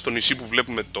που γίνονται στο νησί που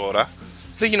βλέπουμε τώρα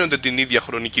δεν γίνονται την ίδια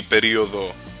χρονική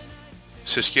περίοδο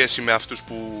σε σχέση με αυτούς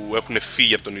που έχουν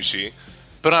φύγει από το νησί.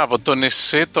 Μπράβο, το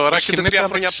νησί τώρα κινείται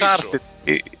ανεξάρτητα.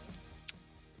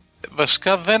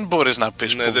 Βασικά δεν μπορείς να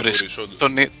πεις που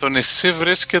βρίσκεται. Το νησί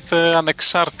βρίσκεται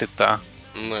ανεξάρτητα.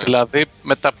 Ναι. Δηλαδή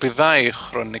μεταπηδάει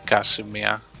χρονικά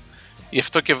σημεία. Γι'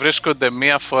 αυτό και βρίσκονται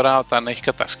μία φορά όταν έχει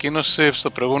κατασκήνωση. Στο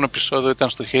προηγούμενο επεισόδιο ήταν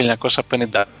στο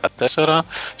 1954.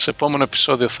 Σε επόμενο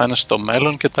επεισόδιο θα είναι στο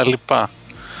μέλλον κτλ.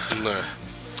 Ναι.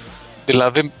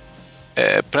 Δηλαδή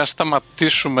πρέπει να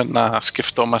σταματήσουμε να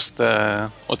σκεφτόμαστε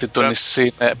ότι το νησί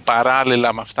είναι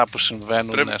παράλληλα με αυτά που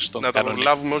συμβαίνουν στον κανονικό. Να τα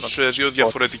προλάβουμε ως δύο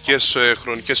διαφορετικές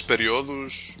χρονικές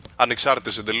περιόδους,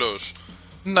 ανεξάρτητες εντελώς.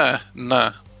 Ναι,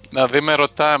 ναι. Δηλαδή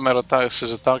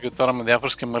συζητάω και τώρα με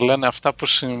διάφορους και με λένε αυτά που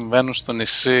συμβαίνουν στο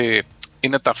νησί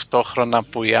είναι ταυτόχρονα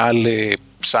που οι άλλοι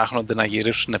ψάχνονται να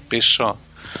γυρίσουν πίσω.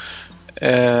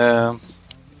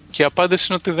 Και η απάντηση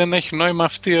είναι ότι δεν έχει νόημα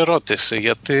αυτή η ερώτηση,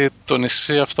 γιατί το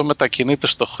νησί αυτό μετακινείται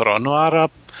στο χρόνο, άρα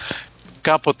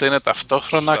κάποτε είναι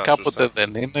ταυτόχρονα, κάποτε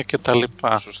δεν είναι κτλ.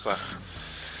 Σωστά.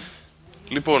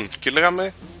 Λοιπόν, και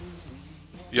λέγαμε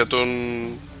για τον...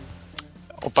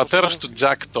 Ο πατέρας του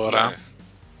Τζακ τώρα... Ναι.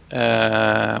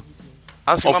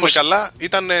 Αν θυμάμαι καλά,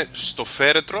 ήταν στο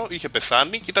φέρετρο, είχε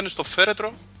πεθάνει και ήταν στο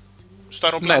φέρετρο στο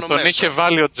αεροπλάνο. Ναι, τον μέσα. είχε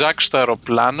βάλει ο Τζακ στο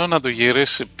αεροπλάνο να του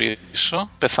γυρίσει πίσω,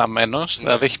 πεθαμένος. Ναι.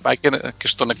 Δηλαδή έχει πάει και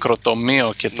στο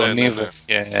νεκροτομείο και τον είδε.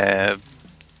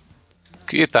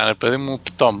 Και ήταν, παιδί μου,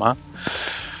 πτώμα.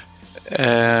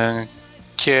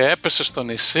 Και έπεσε στο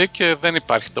νησί και δεν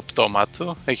υπάρχει το πτώμα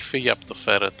του. Έχει φύγει από το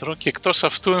φέρετρο και εκτός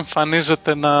αυτού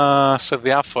εμφανίζεται σε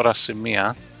διάφορα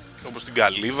σημεία. Όπως την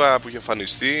Καλύβα που είχε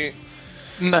εμφανιστεί.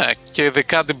 Ναι, και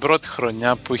ειδικά την πρώτη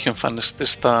χρονιά που είχε εμφανιστεί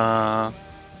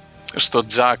στο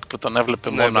Τζακ που τον έβλεπε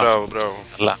μόνο αυτό.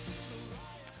 Μπράβο.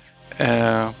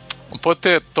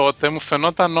 Οπότε τότε μου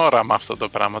φαινόταν όραμα αυτό το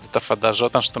πράγμα, ότι τα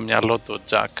φανταζόταν στο μυαλό του ο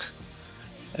Τζακ.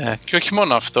 Και όχι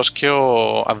μόνο αυτός, και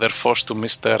ο αδερφός του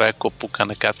Mr. Echo που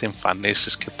έκανε κάτι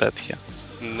εμφανίσεις και τέτοια.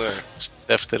 Ναι. Στη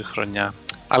δεύτερη χρονιά.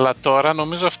 Αλλά τώρα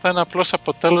νομίζω αυτά είναι απλώς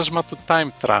αποτέλεσμα του time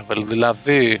travel.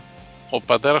 Δηλαδή ο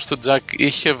πατέρας του Τζακ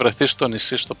είχε βρεθεί στο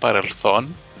νησί στο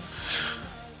παρελθόν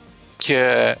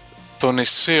και το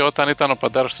νησί όταν ήταν ο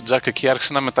πατέρας του Τζακ εκεί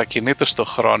άρχισε να μετακινείται στο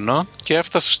χρόνο και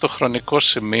έφτασε στο χρονικό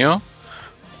σημείο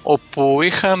όπου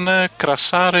είχαν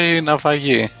κρασάρει οι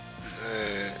ναυαγοί.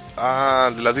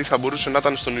 Δηλαδή θα μπορούσε να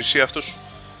ήταν στο νησί αυτός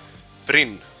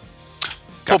πριν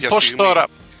πώς στιγμή. Τώρα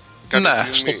ναι,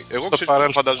 εγώ ξέρω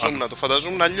το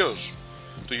φανταζόμουν αλλιώς.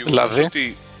 Το γεγονός δηλαδή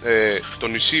ότι το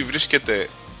νησί βρίσκεται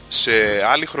σε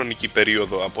άλλη χρονική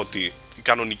περίοδο από η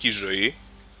κανονική ζωή.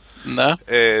 Ναι.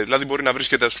 Δηλαδή μπορεί να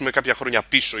βρίσκεται, ας πούμε, κάποια χρόνια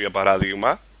πίσω, για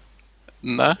παράδειγμα.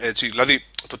 Ναι. Έτσι, δηλαδή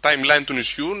το timeline του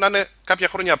νησιού να είναι κάποια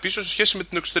χρόνια πίσω σε σχέση με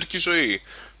την εξωτερική ζωή.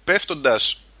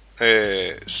 Πέφτοντας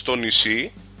στο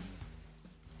νησί,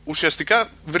 ουσιαστικά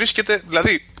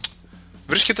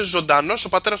βρίσκεται ζωντανός ο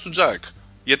πατέρας του Τζακ.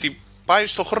 Γιατί πάει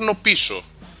στο χρόνο πίσω.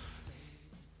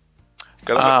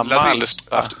 Δηλαδή,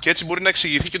 και έτσι μπορεί να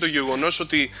εξηγηθεί και το γεγονός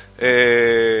ότι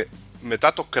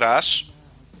μετά το crash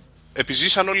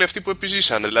επιζήσαν όλοι αυτοί που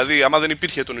επιζήσαν. Δηλαδή άμα δεν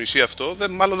υπήρχε το νησί αυτό,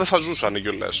 μάλλον δεν θα ζούσαν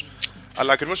κιόλας.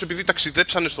 Αλλά ακριβώς επειδή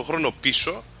ταξιδέψανε στο χρόνο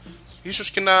πίσω,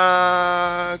 ίσως και να,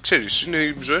 ξέρεις, είναι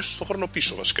οι ζωές τους στον χρόνο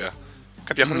πίσω βασικά.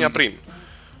 Κάποια χρόνια πριν.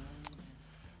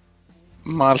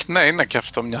 Μάλιστα, ναι, είναι και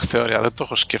αυτό μια θεωρία, δεν το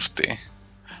έχω σκεφτεί.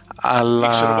 Αλλά...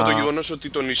 Ξέρω εγώ το γεγονός ότι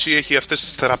το νησί έχει αυτές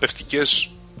τις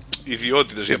θεραπευτικές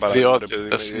ιδιότητες, για παράδειγμα.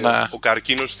 Ναι. Ο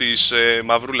καρκίνος της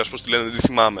μαυρούλας, πώς τη λένε, δεν τη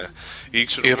θυμάμαι. Ή,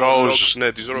 ξέρω, η Rose.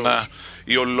 Ναι, της Rose. Ναι.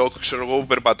 Ή ο Locke, ξέρω εγώ, που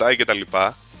περπατάει κτλ.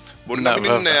 Μπορεί να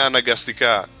μην είναι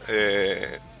αναγκαστικά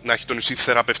να έχει το νησί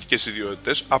θεραπευτικές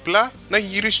ιδιότητες, απλά να έχει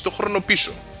γυρίσει το χρόνο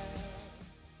πίσω.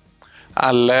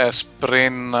 Λες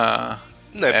πριν...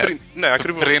 Ναι,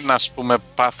 ακριβώς. Πριν, ας πούμε,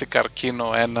 πάθει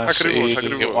καρκίνο ένας ακριβώς.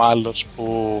 ο άλλος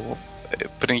που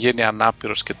πριν γίνει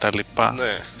ανάπηρος και τα λοιπά.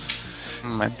 Ναι.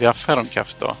 Με ενδιαφέρον και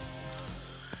αυτό.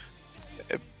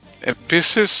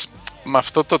 Επίσης, με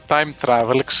αυτό το time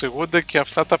travel εξηγούνται και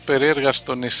αυτά τα περίεργα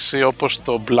στο νησί, όπως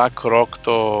το Black Rock,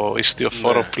 το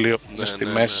ιστιοφόρο πλοίο που είναι στη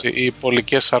μέση, ή οι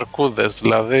πολικές αρκούδες.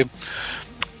 Δηλαδή,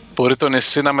 μπορεί το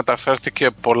νησί να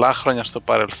μεταφέρθηκε πολλά χρόνια στο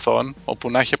παρελθόν, όπου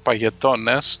να είχε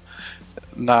παγετώνες,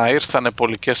 να ήρθανε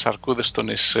πολικές αρκούδες στο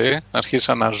νησί, να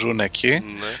αρχίσαν να ζουν εκεί,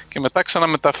 και μετά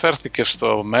ξαναμεταφέρθηκε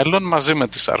στο μέλλον μαζί με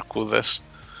τις αρκούδες.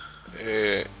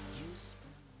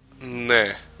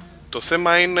 Ναι. Το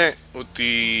θέμα είναι ότι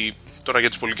τώρα για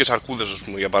τις πολικές αρκούδες, ας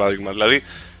πούμε, για παράδειγμα, δηλαδή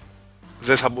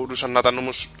δεν θα μπορούσαν να ήταν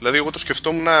όμως. Δηλαδή, εγώ το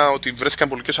σκεφτόμουν ότι βρέθηκαν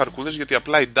πολικές αρκούδες γιατί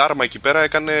απλά η Ντάρμα εκεί πέρα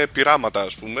έκανε πειράματα,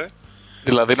 ας πούμε.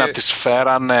 Δηλαδή να τις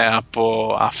φέρανε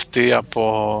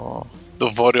από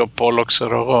το Βόρειο Πόλο,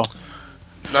 ξέρω εγώ.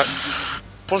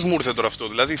 Πώς μου ήρθε τώρα αυτό,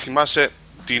 δηλαδή θυμάσαι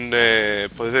την.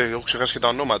 Έχω ξεχάσει και τα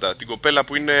ονόματα. Την κοπέλα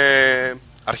που είναι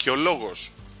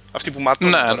αρχαιολόγος. Αυτή που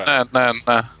ματώνει τώρα. Ναι.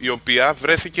 Η οποία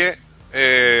βρέθηκε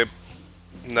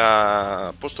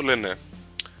πώς το λένε,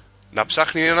 να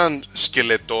ψάχνει έναν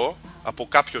σκελετό από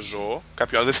κάποιο ζώο,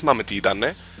 δεν θυμάμαι τι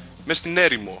ήτανε, μες στην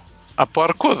έρημο. Από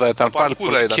αρκούδα ήταν. Από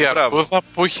αρκούδα ήταν, αρκούδα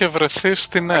που είχε βρεθεί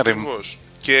στην έρημο. Ακριβώς.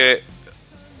 Και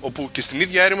όπου και στην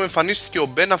ίδια έρημο εμφανίστηκε ο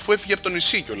Μπεν αφού έφυγε από το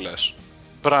νησί κιόλας.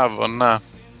 Μπράβο, ναι.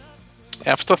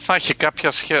 Αυτό θα έχει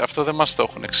κάποια σχέση. Αυτό δεν μας το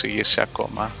έχουν εξηγήσει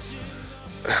ακόμα.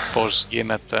 Πώς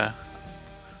γίνεται.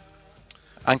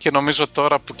 Αν και νομίζω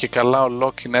τώρα που και καλά ο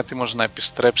Locke είναι έτοιμος να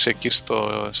επιστρέψει εκεί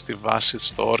στη βάση,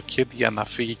 στο Orchid, για να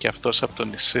φύγει και αυτός από το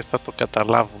νησί, θα το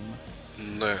καταλάβουμε.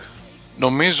 Ναι.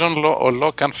 Νομίζω ο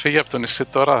Locke, αν φύγει από το νησί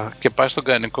τώρα και πάει στον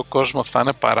κανονικό κόσμο, θα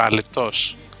είναι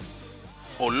παράλυτος.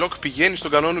 Ο Locke πηγαίνει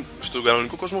στον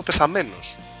κανονικό κόσμο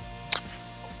πεθαμένος.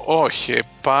 Όχι,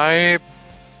 πάει...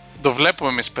 Το βλέπουμε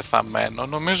εμείς πεθαμένο.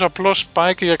 Νομίζω απλώς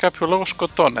πάει και για κάποιο λόγο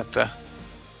σκοτώνεται.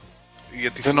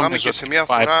 Γιατί δεν θυμάμαι και σε μια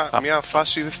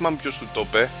φάση, δεν θυμάμαι ποιος του το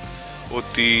είπε,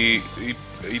 ότι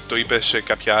ή το είπε σε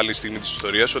κάποια άλλη στιγμή της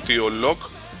ιστορίας, ότι ο Locke,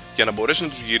 για να μπορέσει να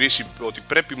τους γυρίσει, ότι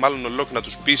πρέπει μάλλον ο Locke να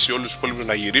τους πείσει όλους τους υπόλοιπους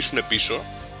να γυρίσουν πίσω,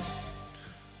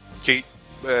 και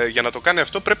για να το κάνει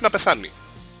αυτό πρέπει να πεθάνει.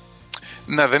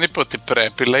 Ναι, δεν είπε ότι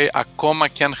πρέπει. Λέει, ακόμα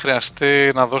και αν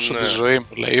χρειαστεί να δώσω τη ζωή μου,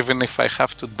 λέει, even if I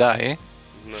have to die,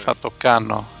 θα το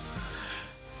κάνω.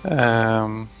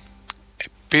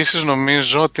 Επίσης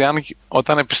νομίζω ότι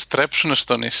όταν επιστρέψουν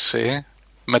στο νησί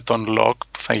με τον Locke,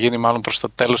 που θα γίνει μάλλον προς το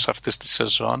τέλος αυτής της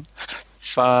σεζόν,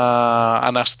 θα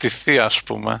αναστηθεί, ας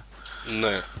πούμε.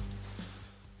 Ναι.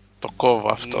 Το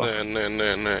κόβω αυτό.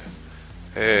 Ναι.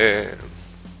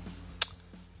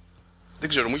 Δεν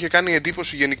ξέρω, μου είχε κάνει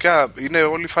εντύπωση γενικά. Είναι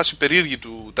όλη η φάση περίεργη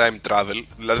του time travel.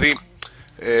 Δηλαδή,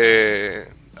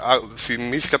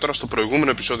 θυμήθηκα τώρα στο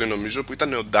προηγούμενο επεισόδιο, νομίζω, που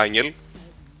ήταν ο Ντάνιελ.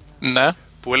 Ναι.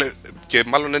 Που και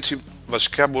μάλλον έτσι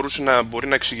βασικά μπορεί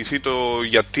να εξηγηθεί το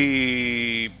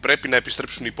γιατί πρέπει να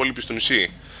επιστρέψουν οι υπόλοιποι στο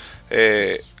νησί.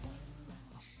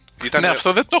 Ναι,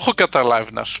 αυτό δεν το έχω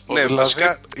καταλάβει, να σου πω. Ναι, δηλαδή,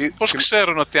 βασικά, πώς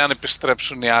ξέρουν ότι αν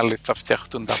επιστρέψουν οι άλλοι θα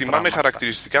φτιαχτούν τα θυμάμαι πράγματα.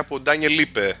 χαρακτηριστικά που ο Ντάνιελ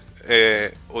είπε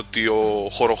ότι ο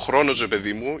χωροχρόνος,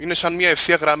 παιδί μου, είναι σαν μια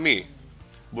ευθεία γραμμή.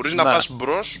 Μπορείς να πας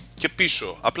μπρος και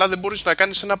πίσω. Απλά δεν μπορείς να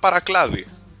κάνεις ένα παρακλάδι.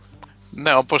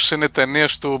 Ναι, όπως είναι οι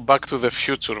ταινίες του Back to the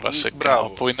Future βασικά,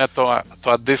 όπου είναι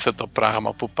το αντίθετο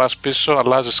πράγμα, που πας πίσω,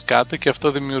 αλλάζεις κάτι και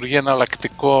αυτό δημιουργεί ένα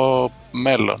αλλακτικό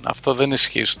μέλλον. Αυτό δεν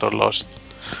ισχύει στο Lost.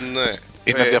 Ναι.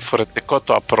 Είναι διαφορετικό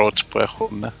το approach που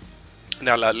έχουν.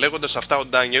 Ναι, αλλά λέγοντας αυτά ο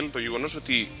Ντάνιελ, το γεγονός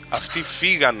ότι αυτοί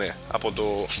φύγανε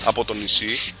από το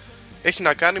νησί έχει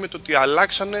να κάνει με το ότι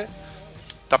αλλάξανε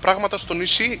τα πράγματα στο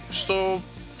νησί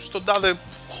στον τάδε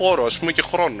χώρο, ας πούμε, και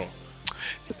χρόνο.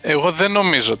 Εγώ δεν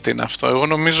νομίζω ότι είναι αυτό. Εγώ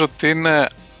νομίζω ότι είναι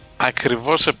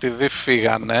ακριβώς επειδή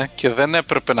φύγανε και δεν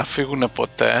έπρεπε να φύγουν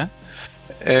ποτέ,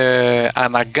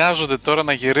 αναγκάζονται τώρα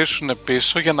να γυρίσουν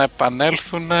πίσω για να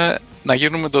επανέλθουν, να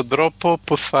γίνουν με τον τρόπο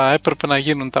που θα έπρεπε να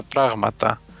γίνουν τα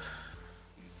πράγματα.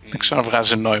 Δεν ξέρω αν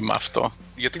βγάζει νόημα αυτό.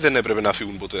 Γιατί δεν έπρεπε να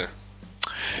φύγουν ποτέ?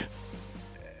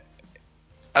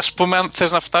 ας πούμε, αν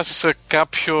θες να φτάσεις σε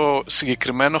κάποιο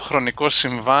συγκεκριμένο χρονικό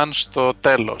συμβάν στο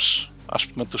τέλος, ας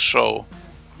πούμε, του show,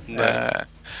 Ναι.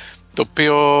 το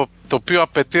οποίο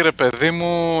απαιτεί, ρε παιδί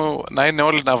μου, να είναι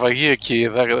όλοι ναυαγοί εκεί,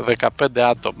 15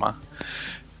 άτομα.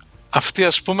 Αυτοί,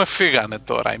 ας πούμε, φύγανε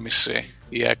τώρα οι μισοί,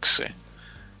 οι 6.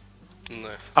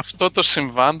 Ναι. Αυτό το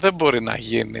συμβάν δεν μπορεί να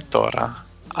γίνει τώρα.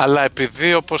 Αλλά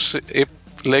επειδή, όπως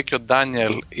λέει και ο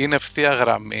Ντάνιελ, είναι ευθεία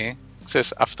γραμμή,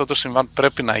 ξέρεις, αυτό το συμβάν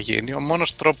πρέπει να γίνει. Ο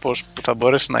μόνος τρόπος που θα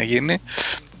μπορέσει να γίνει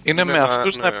είναι με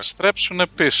αυτούς να επιστρέψουν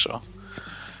πίσω.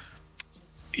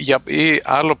 Ή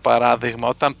άλλο παράδειγμα,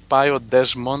 όταν πάει ο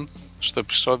Desmond στο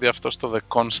επεισόδιο αυτό στο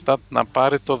The Constant να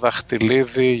πάρει το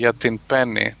δαχτυλίδι για την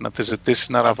Penny, να τη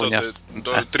ζητήσει να ραβωνιαστεί.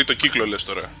 Το τρίτο κύκλο λες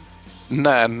τώρα.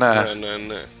 Ναι.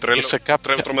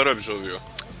 Τρομερό επεισόδιο.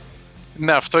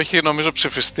 Ναι, αυτό έχει νομίζω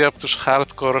ψηφιστεί από τους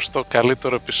hardcore στο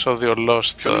καλύτερο επεισόδιο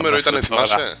Lost. Ποιο νούμερο ήταν,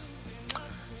 θυμάσαι?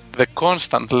 The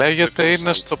Constant λέγεται, The Constant.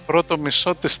 είναι στο πρώτο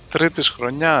μισό της τρίτης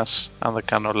χρονιάς, αν δεν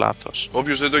κάνω λάθος.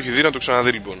 Όποιος δεν το έχει δει να το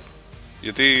ξαναδεί λοιπόν.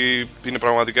 Γιατί είναι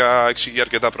πραγματικά, εξηγεί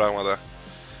αρκετά πράγματα.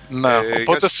 Ναι,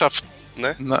 οπότε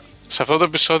Ναι. σε αυτό το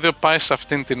επεισόδιο πάει σε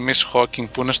αυτήν την Miss Hawking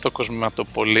που είναι στο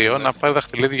κοσμηματοπωλείο, να πάρει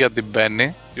δαχτυλίδι για την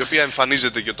Penny. Η οποία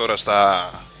εμφανίζεται και τώρα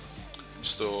στα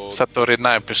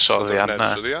τωρινά επεισόδια.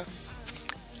 Ναι.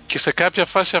 Και σε κάποια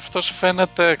φάση αυτός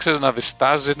φαίνεται, ξέρεις, να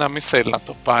διστάζει, να μην θέλει να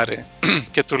το πάρει.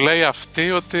 Και του λέει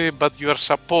αυτή ότι but you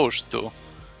are supposed to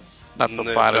να το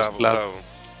πάρεις. Μπράβο.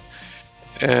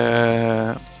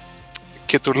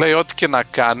 Και του λέει ό,τι και να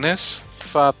κάνεις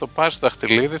θα το πάρεις το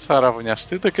δαχτυλίδι, θα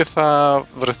ραβωνιαστείτε και θα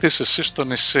βρεθείς εσύ στο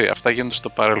νησί. Αυτά γίνονται στο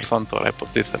παρελθόν τώρα,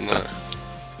 υποτίθεται.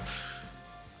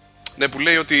 Ναι, που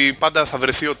λέει ότι πάντα θα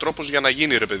βρεθεί ο τρόπος για να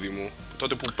γίνει, ρε παιδί μου.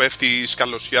 Τότε που πέφτει η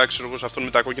σκαλωσιά, ξέρω εγώ, σε αυτόν με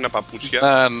τα κόκκινα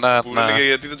παπούτσια. Που έλεγε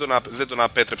γιατί δεν τον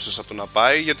απέτρεψες από το να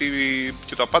πάει, γιατί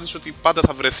και το απάντησε ότι πάντα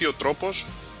θα βρεθεί ο τρόπος,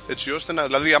 έτσι ώστε να.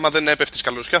 Δηλαδή, άμα δεν έπεφτει η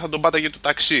σκαλωσιά, θα τον πάταγε το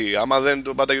ταξί. Άμα δεν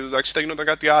τον πάταγε το ταξί, θα γινόταν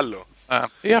κάτι άλλο.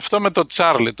 Ή αυτό με το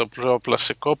Τσάρλι, το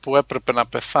πλασικό που έπρεπε να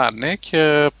πεθάνει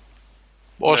και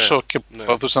όσο και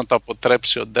προσπαθούσε να το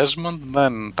αποτρέψει ο Ντέσμοντ,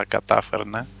 δεν τα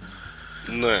κατάφερνε.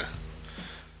 Ναι.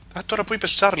 Τώρα που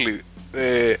είπες Τσάρλι,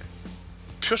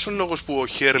 ποιος ο λόγος που ο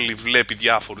Χέρλι βλέπει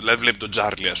διάφορους, δηλαδή βλέπει τον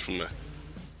Τσάρλι, ας πούμε,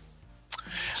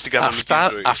 στην κανονική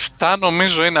ζωή? Αυτά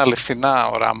νομίζω είναι αληθινά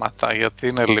οράματα, γιατί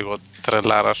είναι λίγο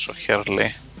τρελάρας ο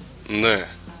Χέρλι. Ναι.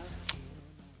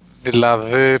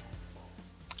 Δηλαδή,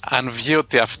 αν βγει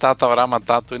ότι αυτά τα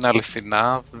οράματά του είναι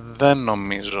αληθινά, δεν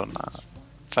νομίζω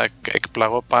θα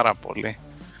εκπλαγώ πάρα πολύ.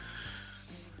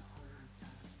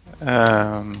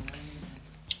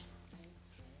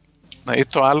 Ή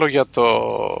το άλλο για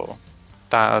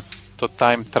το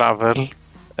time travel,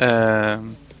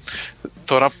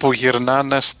 τώρα που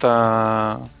γυρνάνε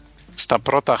στα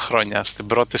πρώτα χρόνια, στην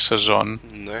πρώτη σεζόν,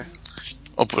 ναι.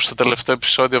 Όπου στο τελευταίο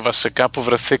επεισόδιο βασικά που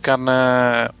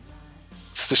βρεθήκανε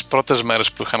στις πρώτες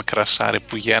μέρες που είχαν κρασάρει,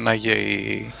 που γέναγε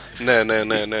η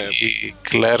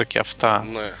Κλέρ και αυτά.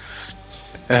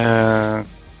 Ναι.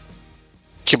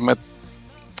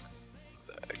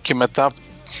 Και μετά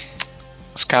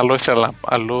άλλο θέλω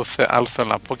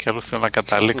να πω και αλλού θέλω να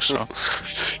καταλήξω.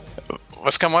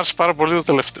 Βασικά μου άρεσε πάρα πολύ το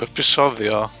τελευταίο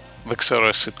επεισόδιο. Δεν ξέρω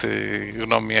εσύ τι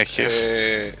γνώμη έχεις.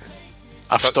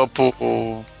 Αυτό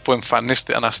που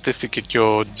αναστήθηκε και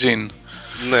ο Τζιν.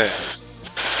 Ναι.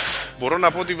 Μπορώ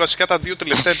να πω ότι βασικά τα δύο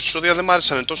τελευταία επεισόδια δεν μ'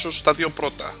 άρεσαν τόσο όσο τα δύο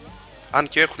πρώτα. Αν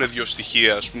και έχουν δύο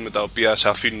στοιχεία, ας πούμε, τα οποία σε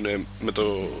αφήνουν με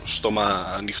το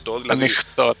στόμα ανοιχτό. Δηλαδή,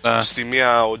 ναι. Στη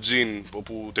μία ο Τζιν,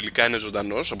 όπου τελικά είναι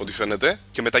ζωντανός, από ό,τι φαίνεται,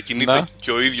 και μετακινείται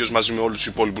και ο ίδιος μαζί με όλους τους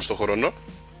υπόλοιπους στον χρόνο.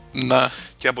 Ναι.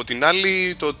 Και από την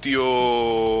άλλη, το ότι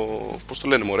πώς το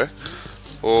λένε, μωρέ?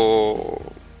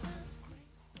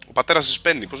 Ο πατέρας της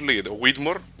Penny, πώς λέγεται, ο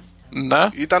Whitmore. Ναι.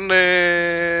 Ήταν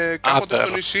κάποτε στο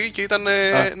νησί και ήταν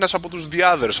ένας από τους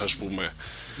The Others, ας πούμε.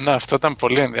 Ναι, αυτό ήταν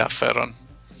πολύ ενδιαφέρον.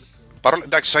 Παρόλα,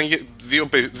 εντάξει,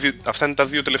 αυτά είναι τα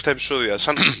δύο τελευταία επεισόδια.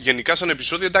 Γενικά, σαν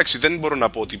επεισόδια, εντάξει, δεν μπορώ να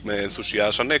πω ότι με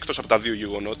ενθουσιάσανε, εκτός από τα δύο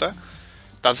γεγονότα.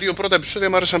 Τα δύο πρώτα επεισόδια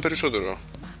μου άρεσαν περισσότερο.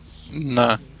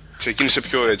 Ναι. Ξεκίνησε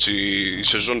πιο έτσι, η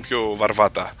σεζόν πιο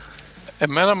βαρβάτα.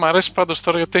 Εμένα μου αρέσει πάντως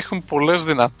τώρα γιατί έχουν πολλές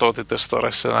δυνατότητες τώρα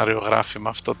οι σεναριογράφοι με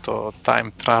αυτό το time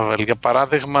travel. Για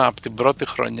παράδειγμα, από την πρώτη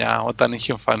χρονιά, όταν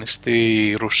είχε εμφανιστεί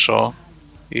η Ρουσό,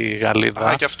 η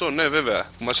Γαλλίδα. Και αυτό, ναι, βέβαια.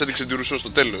 Που μας έδειξε τη Ρουσό στο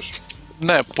τέλος.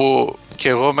 Ναι, που και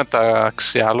εγώ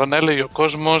μεταξύ άλλων έλεγε ο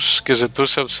κόσμος και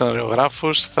ζητούσε από τους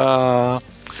σεναριογράφους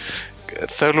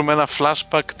θέλουμε ένα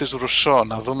flashback της Ρουσό,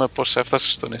 να δούμε πώς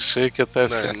έφτασε στο νησί και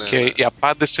τέτοια. Ναι. Και η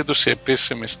απάντησή τους η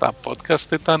επίσημη στα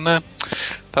podcast ήταν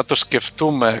θα το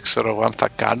σκεφτούμε, ξέρω εγώ, αν θα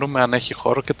κάνουμε, αν έχει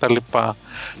χώρο κτλ. Ναι.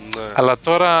 Αλλά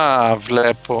τώρα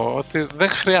βλέπω ότι δεν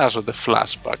χρειάζονται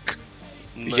flashback.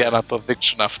 για να το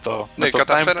δείξουν αυτό. Ναι,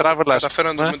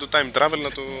 καταφέραν με το time travel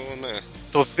να το... Ναι.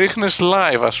 Το δείχνεις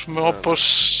live, ας πούμε, όπως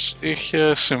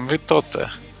είχε συμβεί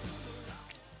τότε.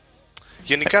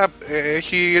 Γενικά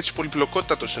έχει έτσι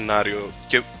πολυπλοκότητα το σενάριο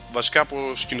και βασικά από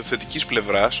σκηνοθετικής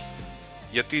πλευράς,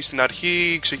 γιατί στην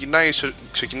αρχή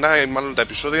ξεκινάει μάλλον τα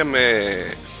επεισόδια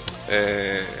με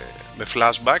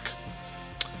flashback,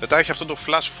 μετά έχει αυτό το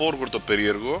flash forward το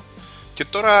περίεργο και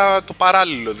τώρα το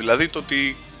παράλληλο, δηλαδή το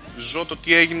ότι ζω το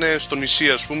τι έγινε στο νησί,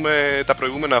 ας πούμε, τα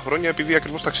προηγούμενα χρόνια, επειδή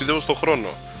ακριβώς ταξιδεύω στον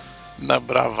χρόνο. Ναι,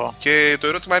 μπράβο. Και το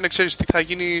ερώτημα είναι, ξέρεις, τι θα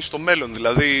γίνει στο μέλλον,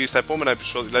 δηλαδή στα επόμενα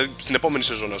επεισόδια, δηλαδή στην επόμενη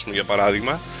σεζόν, ας πούμε, για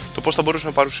παράδειγμα, το πώς θα μπορούσαν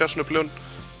να παρουσιάσουν πλέον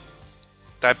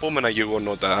τα επόμενα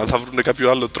γεγονότα, αν θα βρουν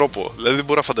κάποιο άλλο τρόπο. Δηλαδή δεν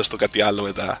μπορώ να φανταστώ κάτι άλλο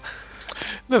μετά.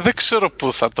 Ναι, δεν ξέρω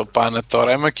πού θα το πάνε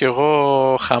τώρα. Είμαι κι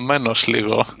εγώ χαμένος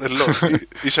λίγο.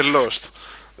 Είσαι lost.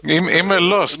 Είμαι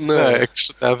lost, ναι.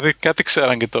 Δηλαδή κάτι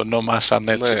ξέραν και το ονόμασαν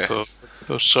έτσι, ναι,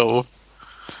 το show.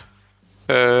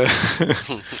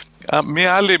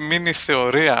 Μία άλλη μίνι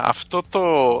θεωρία. Αυτό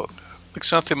δεν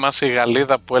ξέρω αν θυμάσαι η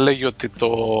Γαλλίδα που έλεγε ότι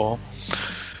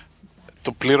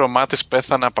το πλήρωμά της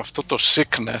πέθανε από αυτό το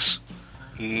sickness.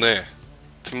 Ναι,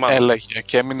 θυμάμαι. Έλεγε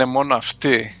και έμεινε μόνο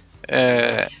αυτή.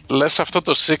 Λες αυτό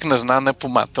το sickness να είναι που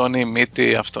ματώνει η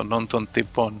μύτη αυτών των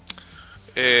τύπων.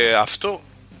 Αυτό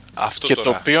και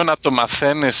τώρα. Το οποίο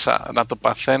να το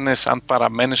παθαίνεις αν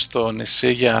παραμένεις στο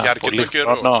νησί για πολύ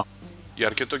χρόνο. Για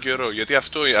αρκετό καιρό. Γιατί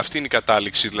αυτή είναι η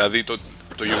κατάληξη. Δηλαδή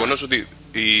το γεγονός ότι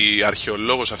η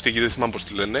αρχαιολόγος αυτή, και δεν θυμάμαι πώς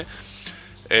τη λένε,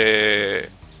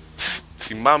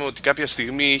 θυμάμαι ότι κάποια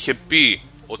στιγμή είχε πει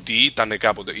ότι ήταν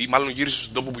κάποτε, ή μάλλον γύρισε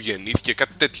στον τόπο που γεννήθηκε,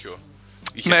 κάτι τέτοιο.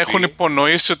 Ναι, έχουν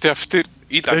υπονοήσει ότι αυτή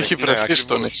έχει βρεθεί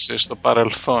στο νησί, στο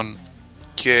παρελθόν.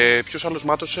 Και ποιος άλλος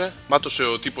μάτωσε? Μάτωσε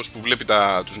ο τύπος που βλέπει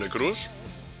τους νεκρούς.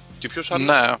 Και ποιος άλλος?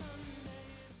 Ναι.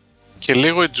 Και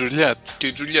λίγο η Τζουλιέτ. Και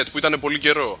η Τζουλιέτ που ήταν πολύ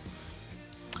καιρό.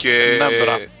 Και,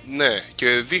 ναι,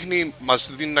 και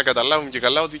μας δίνει να καταλάβουμε και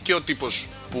καλά ότι και ο τύπος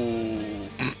που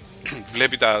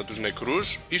βλέπει τους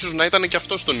νεκρούς ίσως να ήταν και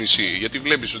αυτό στο νησί. Γιατί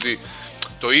βλέπεις ότι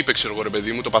το είπε, ξέρω εγώ, ρε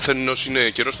παιδί μου, το παθαίνουν όσοι είναι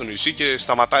καιρό στο νησί και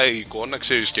σταματάει η εικόνα,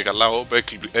 ξέρεις, και καλά,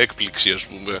 έκπληξη, ας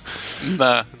πούμε.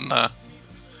 Ναι.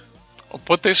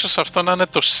 Οπότε ίσως αυτό να είναι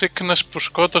το sickness που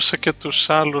σκότωσε και τους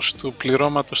άλλους του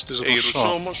πληρώματος της Ρουσό. Η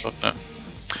Ρουσό όμως. Ναι.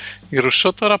 Η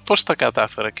Ρουσό τώρα πώς τα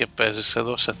κατάφερε και παίζεις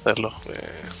εδώ, σε θέλω.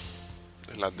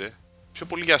 Ελάτε. Πιο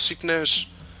πολύ για sickness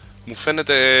μου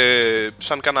φαίνεται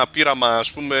σαν κανένα πείραμα,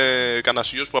 ας πούμε,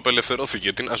 κανένας ιός που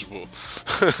απελευθερώθηκε. Τι να σου πω.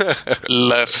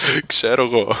 Λες. Ξέρω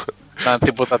εγώ. Να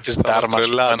τίποτα της Ντάρμας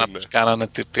να τους κάνανε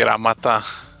πειράματα.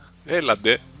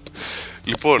 Έλαντε.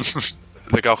 Λοιπόν,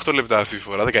 18 λεπτά αυτή τη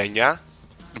φορά, 19.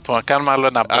 Λοιπόν, να κάνουμε άλλο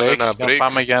ένα break, και να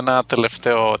πάμε για ένα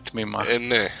τελευταίο τμήμα.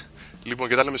 Ναι. Λοιπόν,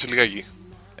 και τα λέμε σε λιγάκι.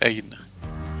 Έγινε.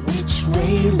 Which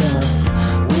way, love,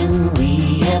 will we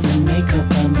ever make up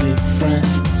and be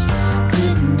friends?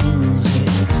 Good news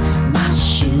is, my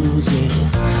shoes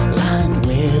is lined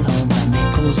with all my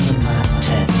nickels and my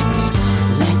tens.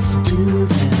 Let's do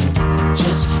them,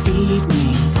 just feed me.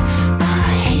 I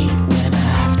hate when I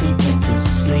have to get to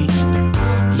sleep.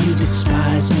 You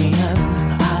despise me and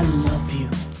I love you.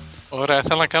 Ωραία,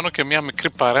 ήθελα να κάνω και μια μικρή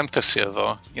παρένθεση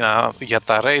εδώ για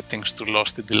τα ratings του Lost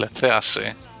στην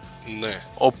τηλεθέαση. Ναι.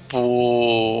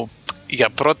 Όπου για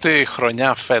πρώτη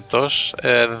χρονιά φέτος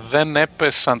δεν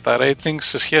έπεσαν τα ratings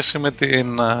σε σχέση με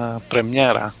την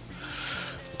πρεμιέρα.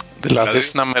 Δηλαδή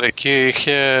στην Αμερική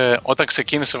όταν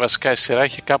ξεκίνησε βασικά η σειρά,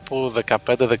 είχε κάπου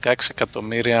 15-16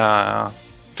 εκατομμύρια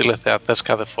τηλεθεατές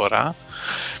κάθε φορά.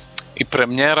 Η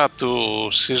πρεμιέρα του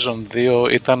season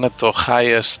 2 ήταν το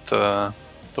highest,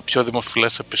 το πιο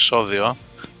δημοφιλές επεισόδιο,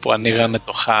 που ανοίγανε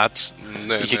το Hatch.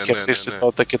 Είχε κερδίσει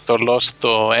τότε και το Lost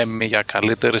το Emmy για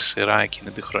καλύτερη σειρά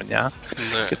εκείνη τη χρονιά.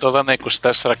 Και το έδανε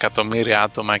 24 εκατομμύρια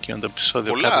άτομα εκείνο το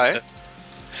επεισόδιο. Πολλά,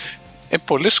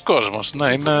 πολλής κόσμος,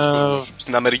 ναι. Κόσμος.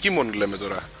 Στην Αμερική μόνο λέμε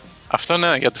τώρα. Αυτό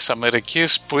είναι για τις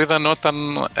Αμερικής που είδαν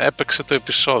όταν έπαιξε το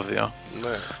επεισόδιο.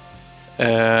 Ναι.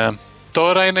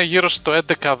 Τώρα είναι γύρω στο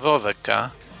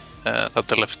 11-12 τα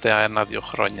τελευταία 1-2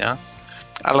 χρόνια.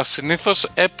 Αλλά συνήθως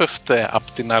έπεφτε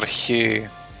από την αρχή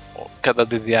κατά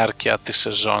τη διάρκεια της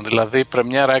σεζόν. Δηλαδή η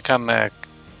πρεμιέρα έκανε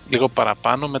λίγο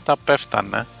παραπάνω, μετά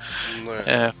πέφτανε.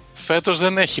 Ναι. Φέτος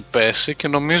δεν έχει πέσει και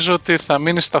νομίζω ότι θα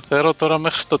μείνει σταθερό τώρα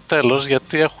μέχρι το τέλος,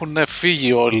 γιατί έχουν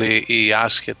φύγει όλοι οι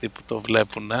άσχετοι που το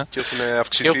βλέπουν. Και έχουν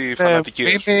αυξηθεί οι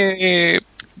φανατικοί.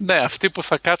 Ναι, αυτοί που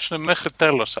θα κάτσουν μέχρι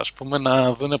τέλος, ας πούμε,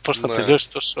 να δουν πώς θα τελειώσει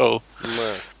το show.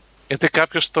 Ναι. Γιατί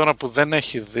κάποιος τώρα που δεν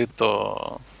έχει δει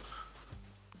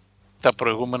τα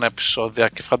προηγούμενα επεισόδια,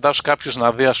 και φαντάσου κάποιος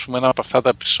να δει, ας πούμε, ένα από αυτά τα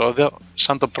επεισόδια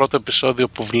σαν το πρώτο επεισόδιο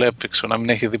που βλέπει, ξέρω, να μην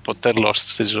έχει δει ποτέ Lost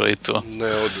στη ζωή του. Ναι,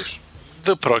 όντως.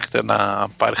 δεν πρόκειται να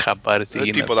πάρει χαμπάρι τι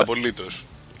γίνεται. Τίποτα απολύτως.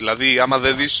 Δηλαδή, άμα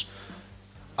δεν δεις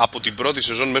από την πρώτη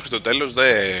σεζόν μέχρι το τέλος,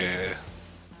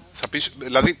 θα πεις,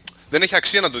 δηλαδή, δεν έχει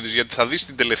αξία να το δεις, γιατί θα δεις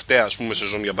την τελευταία, ας πούμε,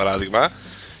 σεζόν για παράδειγμα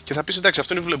και θα πεις, εντάξει,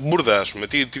 αυτό είναι μπουρδα, ας πούμε,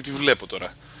 τι βλέπω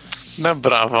τώρα. Ναι,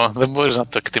 μπράβο, δεν μπορείς να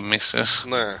το εκτιμήσεις.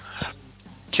 Ναι.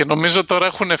 Και νομίζω τώρα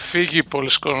έχουν φύγει πολλοί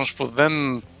κόσμος που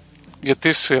δεν... Γιατί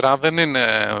η σειρά δεν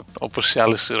είναι όπως οι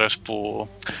άλλες σειρές που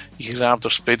γυρνάω από το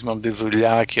σπίτι μου από τη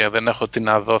δουλειά και δεν έχω τι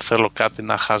να δω, θέλω κάτι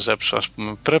να χαζέψω, ας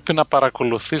πούμε. Πρέπει να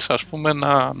παρακολουθείς, ας πούμε,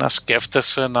 να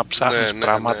σκέφτεσαι, να ψάχνεις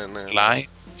πράγματα online.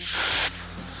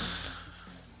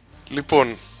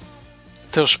 Λοιπόν,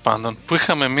 τέλος πάντων, που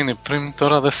είχαμε μείνει πριν,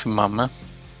 τώρα δεν θυμάμαι.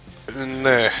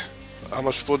 Ναι,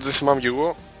 άμα σου πω ότι δεν θυμάμαι κι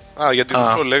εγώ. Για την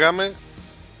Ρουσό λέγαμε.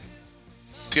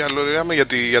 Τι άλλο λέγαμε,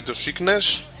 για το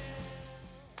Sickness.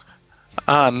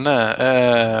 Ναι.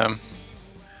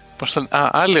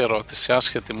 Άλλη ερώτηση,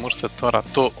 άσχετη μου ήρθε τώρα.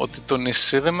 Ότι το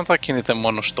νησί δεν μετακινείται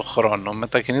μόνο στο χρόνο,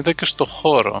 μετακινείται και στο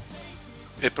χώρο.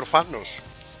 Προφανώς.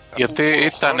 Γιατί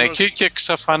ήταν εκεί και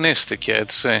εξαφανίστηκε,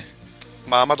 έτσι.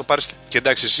 Μα άμα το πάρεις και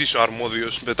εντάξει, εσύ είσαι ο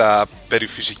αρμόδιος με τα περί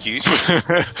φυσικής,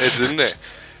 έτσι δεν είναι.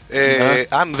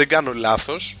 Αν δεν κάνω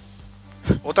λάθος,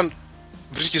 όταν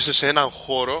βρίσκεσαι σε έναν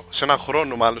χώρο, σε έναν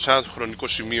χρόνο μάλλον, σε ένα χρονικό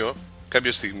σημείο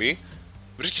κάποια στιγμή,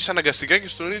 βρίσκεσαι αναγκαστικά και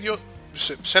στον ίδιο,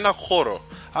 σε έναν χώρο.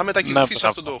 Αν μετακινηθείς σε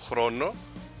αυτόν τον χρόνο,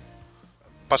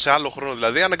 πας σε άλλο χρόνο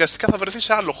δηλαδή, αναγκαστικά θα βρεθείς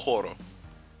σε άλλο χώρο.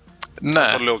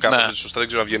 Ναι, το λέω κάπως σωστά, δεν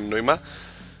ξέρω αν βγαίνει νόημα.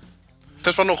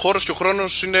 Τέλος πάντων, ο χώρος και ο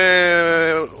χρόνος είναι.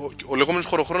 Ο λεγόμενος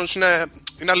χωροχρόνος είναι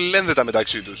αλληλένδετα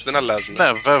μεταξύ τους. Δεν αλλάζουν.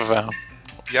 Ναι, βέβαια.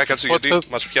 Για κάτσε, γιατί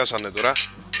μας πιάσανε τώρα.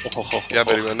 Για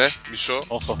περίμενε, μισό.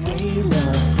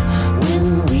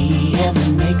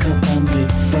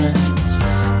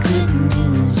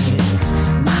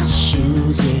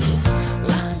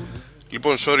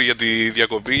 Λοιπόν, sorry για τη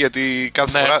διακοπή, γιατί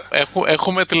κάθε φορά...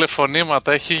 Έχουμε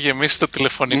τηλεφωνήματα, έχει γεμίσει το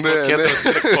τηλεφωνικό κέντρο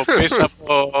της εκπομπής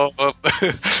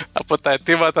από τα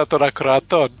αιτήματα των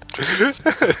ακροατών.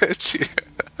 Έτσι.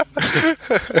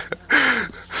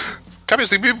 Κάποια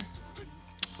στιγμή,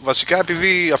 βασικά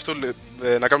επειδή αυτό,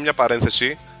 να κάνω μια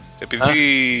παρένθεση,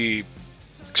 επειδή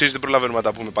ξέρεις δεν προλαβαίνουμε να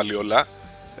τα πούμε πάλι όλα,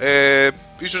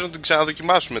 ίσως να την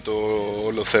ξαναδοκιμάσουμε το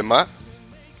όλο θέμα,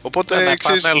 οπότε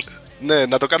ξέρεις... Ναι,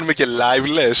 να το κάνουμε και live,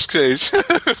 λες, ξέρεις.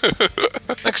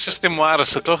 Ξέρεις τι μου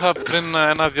άρεσε, το είχα πριν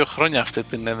 1-2 χρόνια αυτή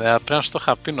την ιδέα, πριν να στο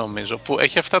είχα πει νομίζω, που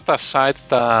έχει αυτά τα site,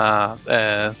 τα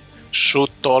Shoot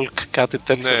Talk, κάτι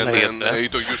τέτοιο λέγεται. Ναι, ή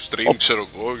το Ustream, ξέρω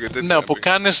εγώ. Ναι, όπου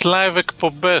κάνεις live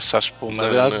εκπομπές, ας πούμε,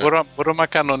 δηλαδή μπορούμε να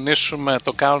κανονίσουμε,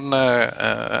 το κάνουν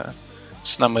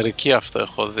στην Αμερική αυτό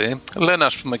έχω δει. Λένε,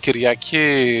 ας πούμε,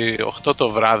 Κυριακή 8 το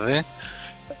βράδυ,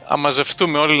 να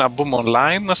μαζευτούμε όλοι να μπούμε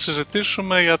online να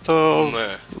συζητήσουμε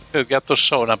για το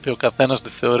show, να πει ο καθένας τη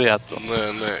θεωρία του.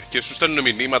 Ναι. Και σου στέλνουν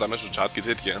μηνύματα μέσω chat και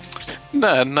τέτοια.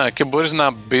 Ναι, και μπορείς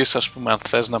να μπεις, ας πούμε, αν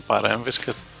θες να παρέμβεις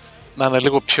και να είναι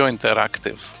λίγο πιο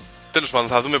interactive. Τέλος πάντων,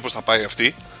 θα δούμε πώς θα πάει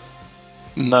αυτή.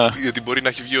 Ναι. Γιατί μπορεί να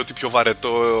έχει βγει ότι πιο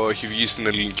βαρετό έχει βγει στην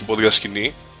ελληνική podcast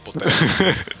σκηνή. Ποτέ.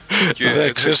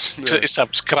 Και ξέρεις, οι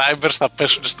subscribers θα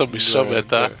πέσουν στο μισό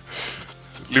μετά.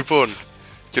 Λοιπόν,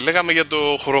 και λέγαμε για το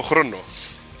χωροχρόνο.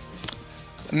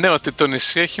 Ναι, ότι το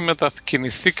νησί έχει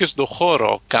μετακινηθεί και στον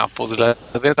χώρο κάπου. Δηλαδή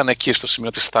δεν ήταν εκεί στο σημείο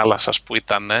της θάλασσας που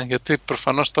ήταν, γιατί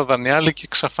προφανώς το Δανιάλη και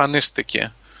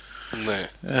εξαφανίστηκε.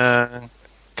 Ναι.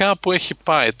 Κάπου έχει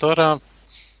πάει τώρα.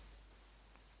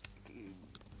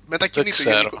 Μετακινείται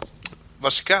γενικό.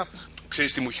 Βασικά,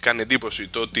 ξέρεις τι μου έχει κάνει εντύπωση?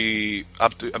 Το ότι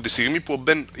από τη στιγμή που ο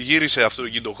Μπεν γύρισε αυτό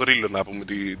το γρίλο, να πούμε,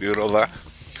 τη ρόδα,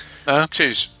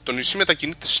 ξέρεις, το νησί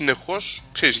μετακινείται συνεχώς.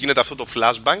 Ξέρεις, γίνεται αυτό το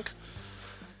flashbang.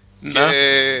 Και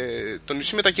το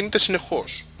νησί μετακινείται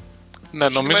συνεχώς. Ναι,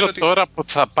 νομίζω ότι τώρα που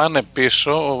θα πάνε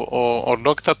πίσω, ο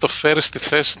Λοκ θα το φέρει στη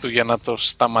θέση του για να το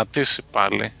σταματήσει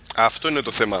πάλι. Αυτό είναι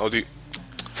το θέμα, ότι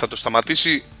θα το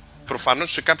σταματήσει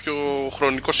προφανώς σε κάποιο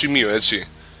χρονικό σημείο, έτσι.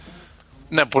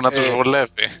 Ναι, που να τους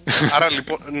βολεύει. Άρα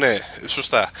λοιπόν, ναι,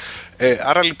 σωστά.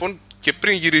 Άρα λοιπόν, και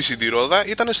πριν γυρίσει τη ρόδα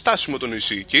ήταν στάσιμο το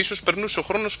νησί και ίσως περνούσε ο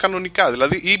χρόνος κανονικά,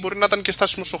 δηλαδή, ή μπορεί να ήταν και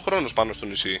στάσιμος ο χρόνος πάνω στο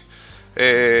νησί.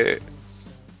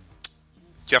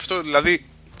 Και αυτό, δηλαδή,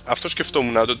 αυτό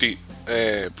σκεφτόμουν, το ότι,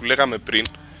 που λέγαμε πριν,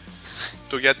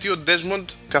 το γιατί ο Ντέσμοντ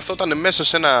καθόταν μέσα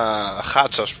σε ένα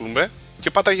χάτσα, ας πούμε,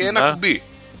 και πάταγε ένα κουμπί.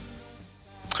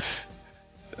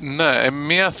 Ναι,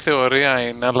 μία θεωρία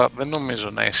είναι, αλλά δεν νομίζω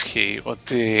να ισχύει,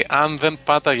 ότι αν δεν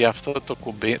πάταγε αυτό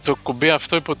το κουμπί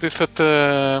αυτό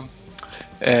υποτίθεται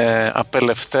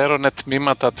απελευθέρωνε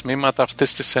τμήματα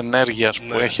αυτής της ενέργειας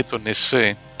που έχει το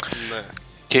νησί. Ναι.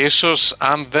 Και ίσως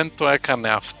αν δεν το έκανε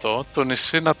αυτό, το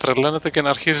νησί να τρελαίνεται και να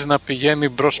αρχίζει να πηγαίνει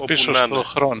μπρος-πίσω στον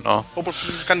χρόνο. Όπως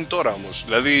ίσως κάνει τώρα όμως.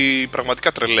 Δηλαδή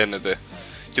πραγματικά τρελαίνεται.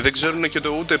 Και δεν ξέρουν και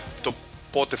ούτε το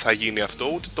πότε θα γίνει αυτό,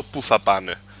 ούτε το πού θα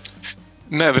πάνε.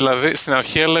 Ναι, δηλαδή στην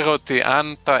αρχή έλεγα ότι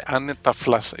αν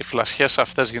οι φλασιές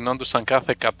αυτές γινόντουσαν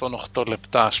κάθε 108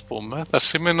 λεπτά, ας πούμε, θα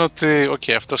σήμαινε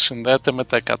ότι αυτό συνδέεται με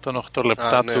τα 108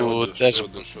 λεπτά του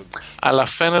Desmond. Αλλά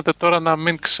φαίνεται τώρα να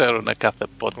μην ξέρουν κάθε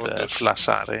πότε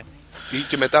φλασάρει. Ή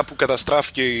και μετά που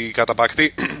καταστράφηκε η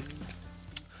καταπακτή,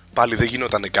 πάλι δεν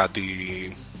γινότανε κάτι...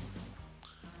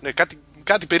 Ναι,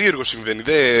 κάτι περίεργο συμβαίνει.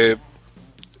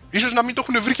 Ίσως να μην το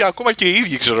έχουν βρει και ακόμα και οι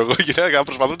ίδιοι, ξέρω εγώ, και να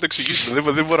προσπαθούν να το εξηγήσουν.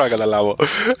 Δεν μπορώ να καταλάβω.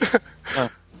 Εν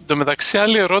τω μεταξύ,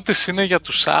 άλλη ερώτηση είναι για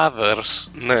τους others.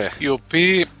 Ναι. Οι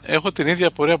οποίοι έχω την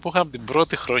ίδια πορεία που είχα από την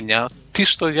πρώτη χρονιά. Τι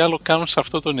στο διάλογο κάνουν σε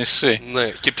αυτό το νησί.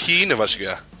 Ναι, και ποιοι είναι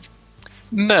βασικά.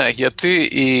 Ναι, γιατί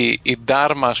η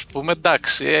Ντάρμα, ας πούμε,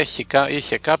 εντάξει,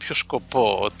 είχε κάποιο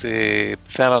σκοπό, ότι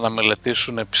θέλαν να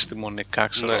μελετήσουν επιστημονικά,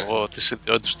 ξέρω εγώ, τις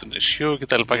ιδιότητες του νησιού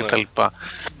κτλ.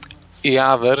 Οι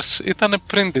others ήταν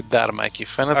πριν την Ντάρμα εκεί,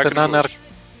 φαίνεται. Ακριβώς. Να είναι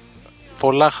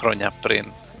πολλά χρόνια πριν.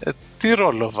 Τι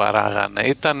ρόλο βαράγανε,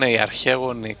 ήταν οι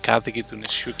αρχαίγονοι κάτοικοι του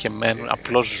νησιού και μένουν,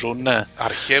 απλώς ζουνε.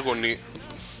 Αρχαίγονοι.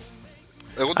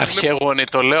 Αρχαίγονοι,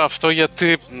 το λέω αυτό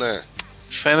γιατί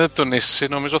φαίνεται το νησί,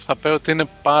 νομίζω θα πω ότι είναι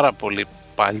πάρα πολύ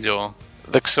παλιό.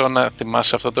 Δεν ξέρω να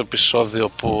θυμάσαι αυτό το επεισόδιο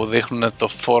που δείχνουν το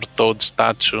Four-Toed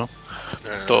Statue,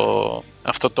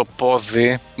 αυτό το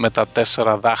πόδι με τα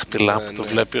 4 δάχτυλα που το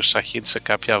βλέπει ο Σαχίτ σε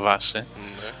κάποια βάση,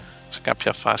 σε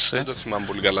κάποια φάση. Δεν το θυμάμαι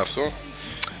πολύ καλά αυτό.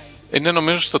 Είναι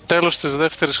νομίζω στο τέλος της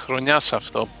δεύτερης χρονιάς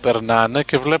αυτό. Περνάνε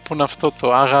και βλέπουν αυτό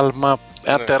το άγαλμα,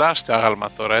 ένα τεράστιο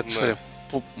άγαλμα τώρα, έτσι,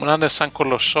 που να είναι σαν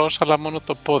κολοσσός αλλά μόνο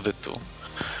το πόδι του.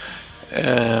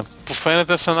 Που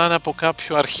φαίνεται σαν να είναι από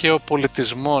κάποιο αρχαίο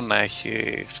πολιτισμό να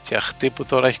έχει φτιαχτεί, που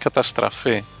τώρα έχει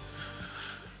καταστραφεί.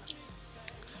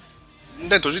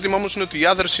 Ναι, το ζήτημα όμως είναι ότι οι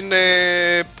others είναι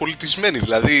πολιτισμένοι,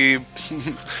 δηλαδή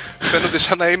φαίνονται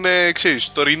σαν να είναι,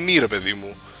 ξέρεις, τωρινοί, ρε παιδί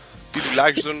μου. Ή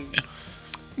τουλάχιστον...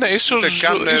 Ναι,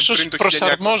 ίσως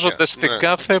προσαρμόζονται στην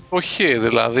κάθε εποχή,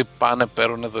 δηλαδή πάνε,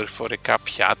 παίρνουν δορυφορικά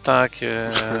πιάτα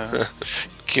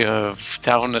και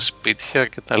φτιάχνουν σπίτια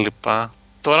κτλ.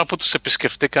 Τώρα που τους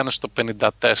επισκεφτήκανε στο 54,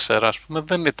 ας πούμε,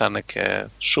 δεν ήταν και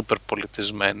σούπερ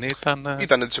πολιτισμένοι.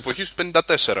 Ήτανε της εποχής του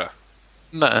 54.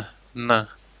 Ναι.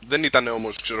 Δεν ήταν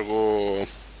όμως, ξέρω εγώ,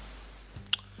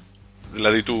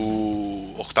 δηλαδή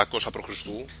του 800 π.Χ.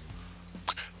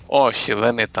 Όχι,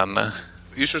 δεν ήταν.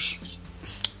 Ίσως,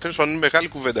 τέλος πάντων, είναι μεγάλη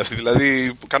κουβέντα αυτή,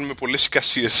 δηλαδή κάνουμε πολλές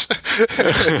εικασίες.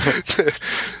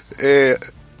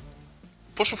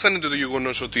 Πόσο φαίνεται το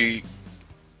γεγονός ότι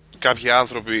κάποιοι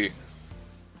άνθρωποι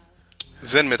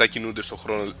δεν μετακινούνται στον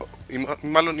χρόνο, ή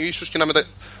μάλλον ίσως και να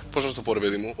πώς να σου το πω, ρε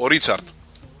παιδί μου, ο Ρίτσαρτ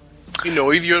είναι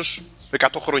ο ίδιος 100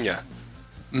 χρόνια.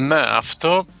 Ναι,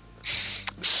 αυτό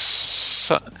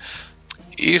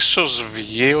ίσως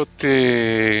βγει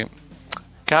ότι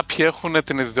κάποιοι έχουν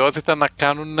την ιδιότητα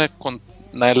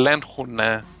να ελέγχουν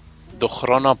το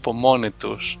χρόνο από μόνοι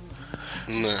τους.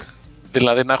 Ναι.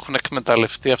 Δηλαδή να έχουν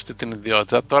εκμεταλλευτεί αυτή την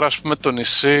ιδιότητα. Τώρα, ας πούμε, το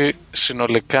νησί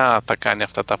συνολικά τα κάνει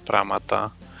αυτά τα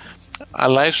πράγματα.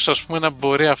 Αλλά ίσως, ας πούμε, να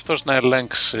μπορεί αυτός να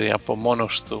ελέγξει από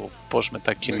μόνος του πώς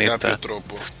μετακινείται. Με κάποιο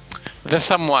τρόπο. Δεν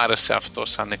θα μου άρεσε αυτό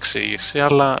σαν εξήγηση,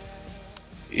 αλλά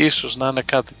ίσως να είναι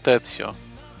κάτι τέτοιο.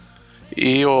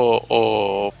 Ή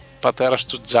ο πατέρας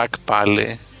του Τζακ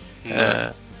πάλι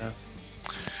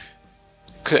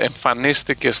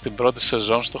εμφανίστηκε στην πρώτη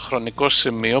σεζόν στο χρονικό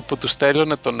σημείο που τους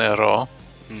τέλειωνε το νερό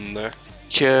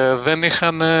και δεν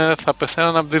θα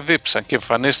πεθαίναν από τη δίψα, και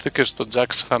εμφανίστηκε στο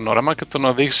Τζακ σαν όραμα και τον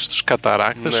οδήγησε στους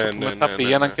καταράκτες όπου μετά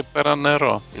πηγαίναν και πέραν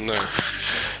νερό.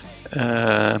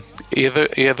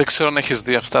 Ή δεν ξέρω αν έχεις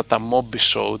δει αυτά τα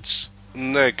Mobisodes.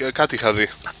 Ναι, κάτι είχα δει.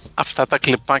 Αυτά τα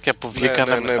κλιπάκια που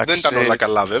βγήκανε μεταξύ. Δεν ήταν όλα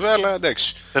καλά βέβαια, αλλά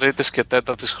εντάξει. Τρίτης και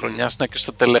τέταρτης χρονιάς, και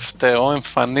στο τελευταίο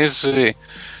εμφανίζει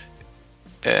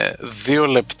 2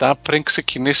 λεπτά πριν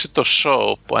ξεκινήσει το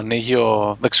show που ανοίγει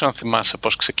δεν ξέρω αν θυμάσαι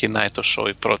πώς ξεκινάει το show,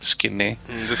 η πρώτη σκηνή.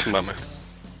 Δεν θυμάμαι.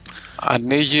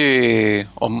 Ανοίγει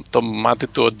το μάτι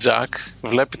του ο Τζακ,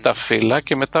 βλέπει τα φύλλα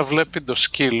και μετά βλέπει το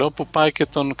σκύλο που πάει και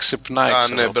τον ξυπνάει.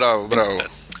 Ναι, μπράβο.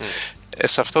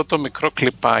 Σε αυτό το μικρό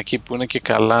κλιπάκι που είναι και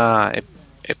καλά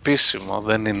επίσημο,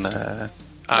 δεν είναι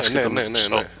άσχετο με το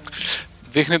show,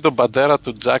 δείχνει τον πατέρα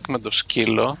του Τζακ με το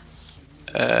σκύλο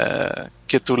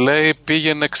και του λέει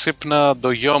πήγαινε ξύπνα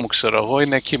το γιο μου, ξέρω εγώ,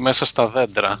 είναι εκεί μέσα στα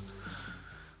δέντρα,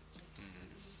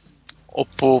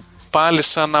 όπου πάλι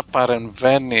σαν να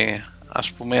παρεμβαίνει,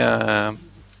 ας πούμε,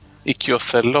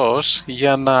 οικειοθελώς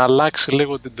για να αλλάξει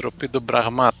λίγο την τροπή των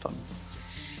πραγμάτων.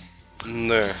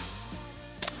 Ναι.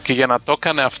 Και για να το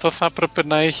έκανε αυτό θα έπρεπε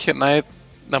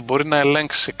να μπορεί να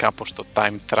ελέγξει κάπως το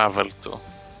time travel του.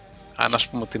 Αν ας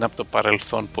πούμε ότι είναι από το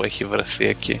παρελθόν που έχει βρεθεί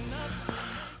εκεί.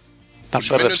 Που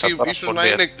σημαίνει ότι ίσως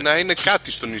να είναι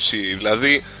κάτι στο νησί.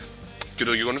 Δηλαδή και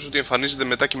το γεγονός ότι εμφανίζεται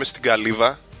μετά και μέσα στην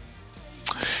καλύβα.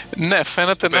 Ναι,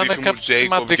 φαίνεται να είναι κάτι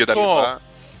σημαντικό.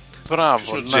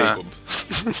 Μπράβο, ναι.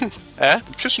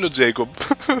 Ποιος είναι ο Τζέικομπ?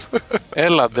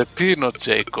 Έλατε, τι είναι ο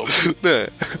Τζέικομπ? Ναι.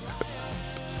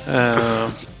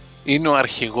 Είναι ο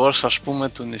αρχηγός ας πούμε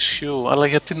του νησιού. Αλλά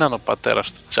γιατί να είναι ο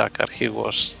πατέρας του Τζακ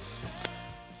αρχηγός?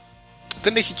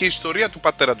 Δεν έχει και η ιστορία του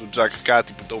πατέρα του Τζακ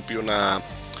κάτι το οποίο να,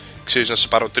 ξέρεις, να σε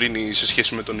παροτρύνει σε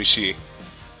σχέση με το νησί?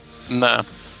 Ναι.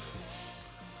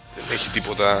 Δεν έχει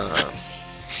τίποτα.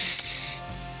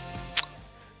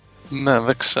 Ναι,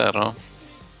 δεν ξέρω.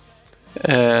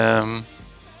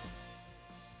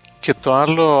 Και το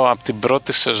άλλο από την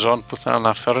πρώτη σεζόν που θα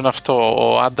αναφέρω είναι αυτό,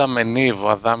 ο Άνταμ and Eve, ο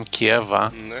Αδάμ και η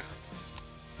Εύα, ναι.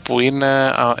 Που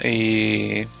είναι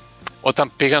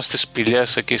όταν πήγαν στις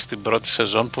σπηλιές εκεί στην πρώτη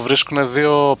σεζόν, που βρίσκουν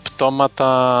δύο πτώματα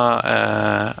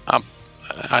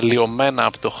αλλοιωμένα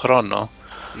από το χρόνο.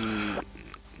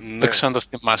 Ναι. Δεν ξέρω αν το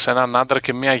θυμάσαι, έναν άντρα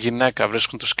και μια γυναίκα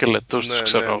βρίσκουν τους σκελετούς τους,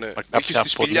 ξέρω. Ναι. Είχε στη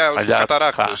σπηλιά ως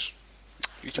καταράκτες.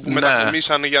 Είχε που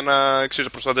μετακομίσανε για να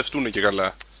προστατευτούν και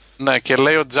καλά. Ναι, και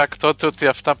λέει ο Τζακ τότε ότι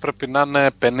αυτά πρέπει να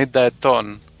είναι 50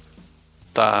 ετών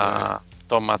τα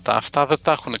πτώματα. Αυτά δεν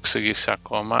τα έχουν εξηγήσει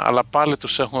ακόμα, αλλά πάλι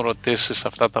τους έχουν ρωτήσει σε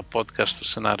αυτά τα podcast τους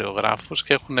σεναριογράφους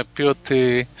και έχουν πει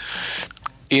ότι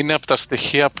είναι από τα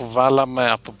στοιχεία που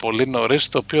βάλαμε από πολύ νωρίς,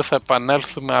 το οποίο θα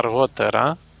επανέλθουμε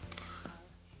αργότερα,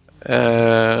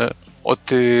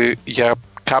 ότι για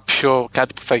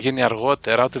κάτι που θα γίνει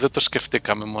αργότερα, ότι δεν το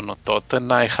σκεφτήκαμε μόνο τότε,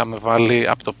 να είχαμε βάλει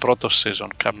από το πρώτο season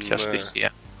κάποια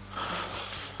στοιχεία.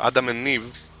 Adam and Eve.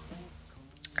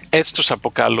 Έτσι τους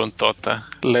αποκαλούν τότε.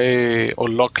 Λέει, ο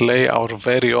Locke λέει our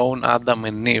very own Adam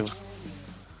and Eve.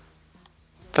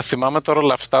 Τα θυμάμαι τώρα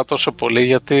όλα αυτά τόσο πολύ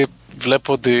γιατί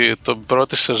βλέπω ότι τον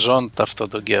πρώτη σεζόν αυτόν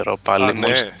τον καιρό πάλι.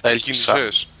 Ναι,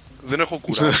 ξεκίνησες. Δεν έχω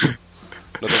κουράσει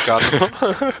να το κάνω.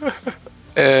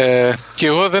 Και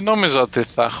εγώ δεν νόμιζα ότι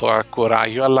θα έχω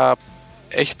κουράγιο, αλλά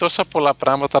έχει τόσα πολλά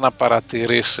πράγματα να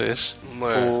παρατηρήσεις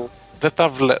που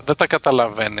δεν τα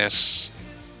καταλαβαίνεις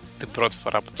την πρώτη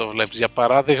φορά που το βλέπεις. Για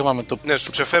παράδειγμα με το... Ναι,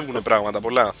 σου ξεφεύγουν πράγματα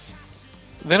πολλά.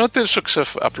 Δεν είναι ότι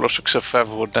απλώς σου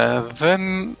ξεφεύγουν. Δεν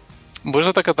μπορείς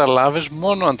να τα καταλάβεις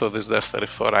μόνο αν το δεις δεύτερη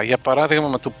φορά. Για παράδειγμα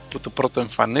με το που το πρώτο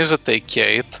εμφανίζεται η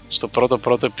Kate στο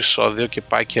πρώτο επεισόδιο και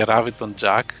πάει και ράβει τον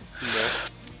Jack.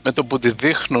 Ναι. Με το που τη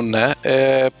δείχνουνε,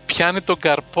 πιάνει τον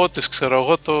καρπό της, ξέρω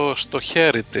εγώ, στο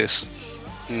χέρι της.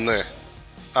 Ναι.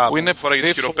 Που είναι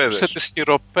σε τις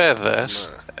χειροπέδες.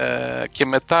 Ναι. Και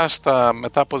μετά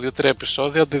από 2-3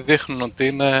 επεισόδια τη δείχνουν ότι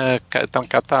ήταν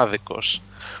κατάδικος.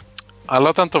 Αλλά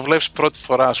όταν το βλέπεις πρώτη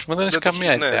φορά, ας πούμε, δεν έχεις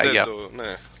καμία ιδέα για αυτό.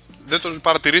 Ναι. Δεν το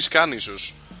παρατηρήσει καν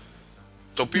ίσως.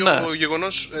 Το οποίο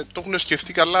γεγονός το έχουν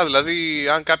σκεφτεί καλά. Δηλαδή,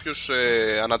 αν κάποιος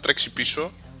ανατρέξει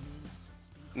πίσω,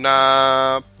 να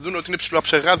δουν ότι είναι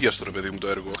ψηλοαψεγάδιαστο, ρε παιδί μου, το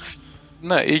έργο.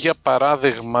 Ναι, ή για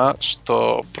παράδειγμα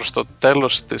προς το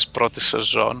τέλος της πρώτης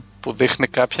σεζόν που δείχνει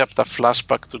κάποια από τα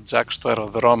flashback του Jack στο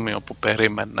αεροδρόμιο που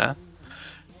περίμενε,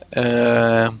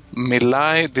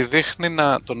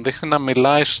 τον δείχνει να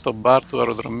μιλάει στο μπαρ του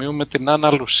αεροδρομίου με την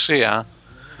Άννα Λουσία.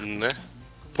 Ναι.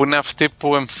 Που είναι αυτή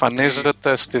που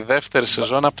εμφανίζεται στη δεύτερη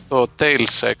σεζόν από το tail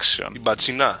section. Η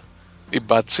Μπατσινά. Η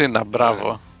Μπατσίνα, μπράβο.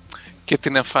 Ναι. Και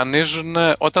την εμφανίζουν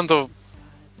όταν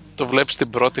το βλέπεις την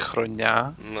πρώτη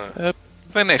χρονιά. Ναι.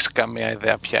 Δεν έχεις καμία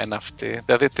ιδέα ποια είναι αυτή.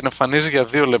 Δηλαδή την εμφανίζει για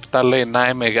 2 λεπτά, λέει να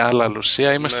είμαι μεγάλα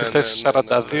Λουσία, είμαι στη θέση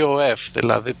 42F,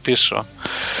 δηλαδή πίσω.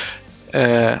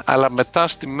 Αλλά μετά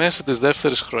στη μέση της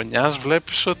δεύτερης χρονιάς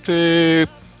βλέπεις ότι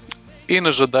είναι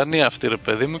ζωντανή αυτή, ρε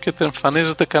παιδί μου, και την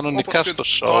εμφανίζεται κανονικά στο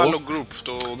show. Το άλλο group,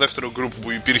 το δεύτερο group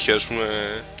που υπήρχε, ας πούμε.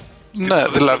 Ναι,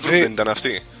 το δηλαδή. Group δεν ήταν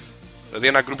αυτή. Δηλαδή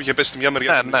ένα group είχε πέσει στη μια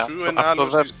μεριά του νησιού, ένα άλλο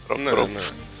δεύτερο.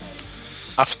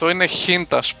 Αυτό είναι hint,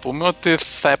 ας πούμε, ότι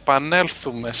θα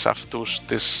επανέλθουμε σε αυτούς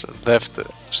τις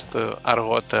δεύτερες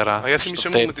αργότερα. Για θύμισε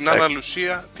μου με την Άννα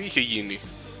Λουσία, τι είχε γίνει?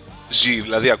 Ζει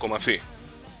δηλαδή ακόμα αυτή?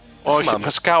 Όχι,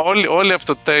 βασικά όλοι από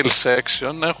το tail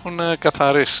section έχουν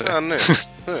καθαρίσει. Ναι.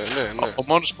 Ο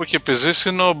μόνος που είχε επιζήσει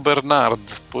είναι ο Μπερνάρντ,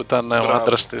 που ήταν ο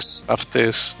άντρας της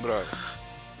αυτής.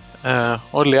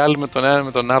 Όλοι οι άλλοι με τον ένα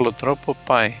με τον άλλο τρόπο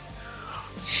πάει.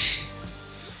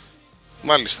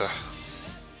 Μάλιστα.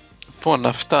 Λοιπόν,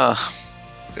 αυτά.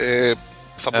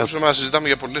 Θα μπορούσαμε να συζητάμε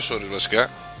για πολλές ώρες βασικά.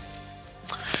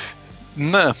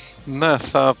 Ναι,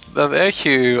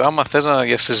 έχει, άμα θες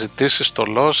για συζητήσεις στο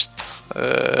Lost,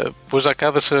 μπορείς να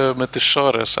κάθεσαι με τις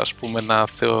ώρες, ας πούμε, να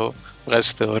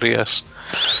βγάζεις θεωρίες.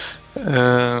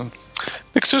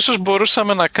 Δεν ξέρω, ίσως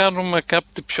μπορούσαμε να κάνουμε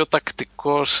κάτι πιο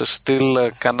τακτικό σε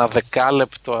στυλ κανένα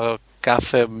δεκάλεπτο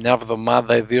κάθε μια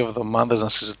εβδομάδα ή 2 εβδομάδες να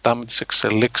συζητάμε τις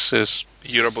εξελίξεις.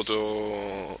 Γύρω από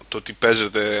το τι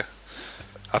παίζεται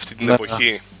αυτή την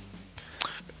εποχή.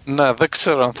 Ναι, δεν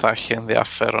ξέρω αν θα έχει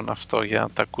ενδιαφέρον αυτό για να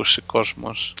τα ακούσει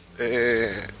κόσμος.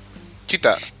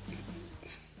 Κοίτα,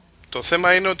 το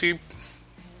θέμα είναι ότι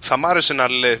θα μ' άρεσε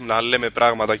να λέμε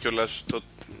πράγματα κιόλας,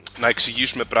 να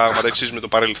εξηγήσουμε πράγματα, εξηγήσουμε το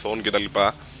παρελθόν κτλ.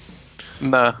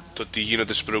 Ναι. Το τι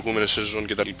γίνεται στις προηγούμενες σεζόν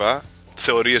κτλ.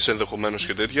 Θεωρίες ενδεχομένως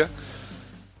και τέτοια.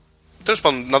 Τέλος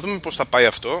πάντων, να δούμε πώς θα πάει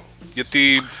αυτό,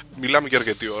 γιατί μιλάμε και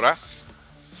αρκετή ώρα.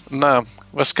 Ναι,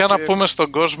 βασικά να πούμε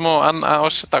στον κόσμο, αν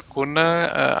όσοι τα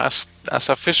ακούνε, ας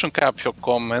αφήσουν κάποιο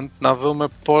comment, να δούμε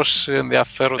πόσοι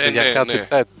ενδιαφέρονται για κάτι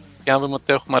τέτοιο. Για να δούμε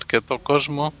ότι έχουμε αρκετό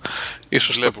κόσμο,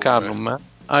 ίσως το κάνουμε.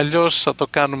 Αλλιώς θα το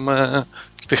κάνουμε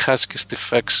στη χάση και στη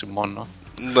φέξη μόνο.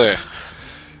 Ναι.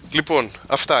 Λοιπόν,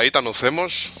 αυτά ήταν ο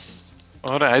Θέμος.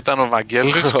 Ωραία, ήταν ο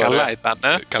Βαγγέλης, καλά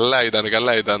ήτανε.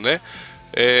 Καλά ήτανε.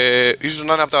 Ίσως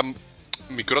να είναι από τα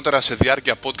μικρότερα σε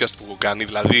διάρκεια podcast που έχω κάνει.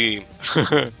 Δηλαδή,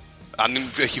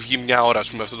 αν έχει βγει μια ώρα, ας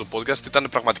πούμε, αυτό το podcast, ήταν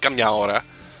πραγματικά μια ώρα.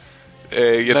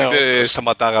 Γιατί δεν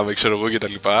σταματάγαμε, ξέρω εγώ, και τα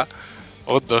λοιπά.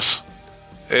 Όντως.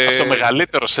 Αυτό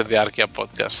μεγαλύτερο σε διάρκεια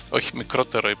podcast, όχι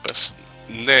μικρότερο είπες.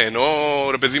 Ναι, εννοώ,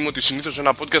 ρε παιδί μου, ότι συνήθως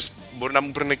ένα podcast μπορεί να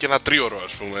μου παίρνει και ένα 3ωρο,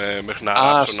 ας πούμε, μέχρι να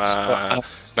γράψω,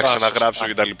 να ξαναγράψω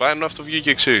κτλ. Ενώ αυτό βγήκε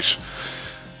εξής.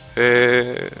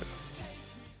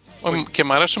 Και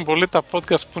μου αρέσουν πολύ τα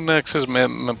podcast που, είναι, ξέρεις,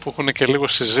 που έχουν και λίγο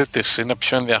συζήτηση. Είναι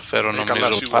πιο ενδιαφέρον νομίζω.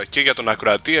 Καλά, σίγουρα. Και για τον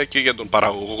ακροατή και για τον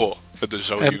παραγωγό.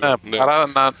 Ναι.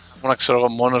 Παρά να ξέρω εγώ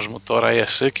μόνος μου τώρα ή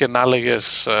εσύ και να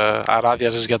έλεγες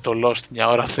αράδιαζες για το Lost μια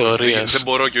ώρα θεωρίες. Δεν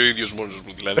μπορώ και ο ίδιος μόνος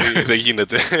μου, δηλαδή δεν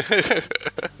γίνεται.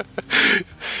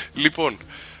 Λοιπόν,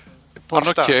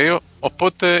 okay,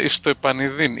 οπότε στο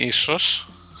επανειδήν ίσως.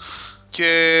 Και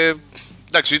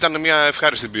εντάξει, ήταν μια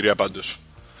ευχάριστη εμπειρία πάντως.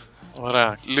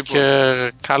 Ωραία. Λοιπόν.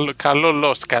 Και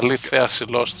καλό Lost, καλή θέαση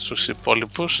Lost στους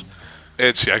υπόλοιπους.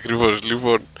 Έτσι ακριβώς,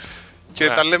 λοιπόν. Και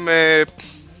τα λέμε,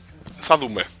 θα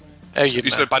δούμε. Έγινε.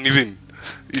 Στο επανειδήν.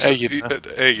 Έγινε.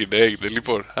 Έγινε,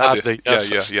 λοιπόν. Άντε,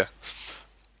 γεια.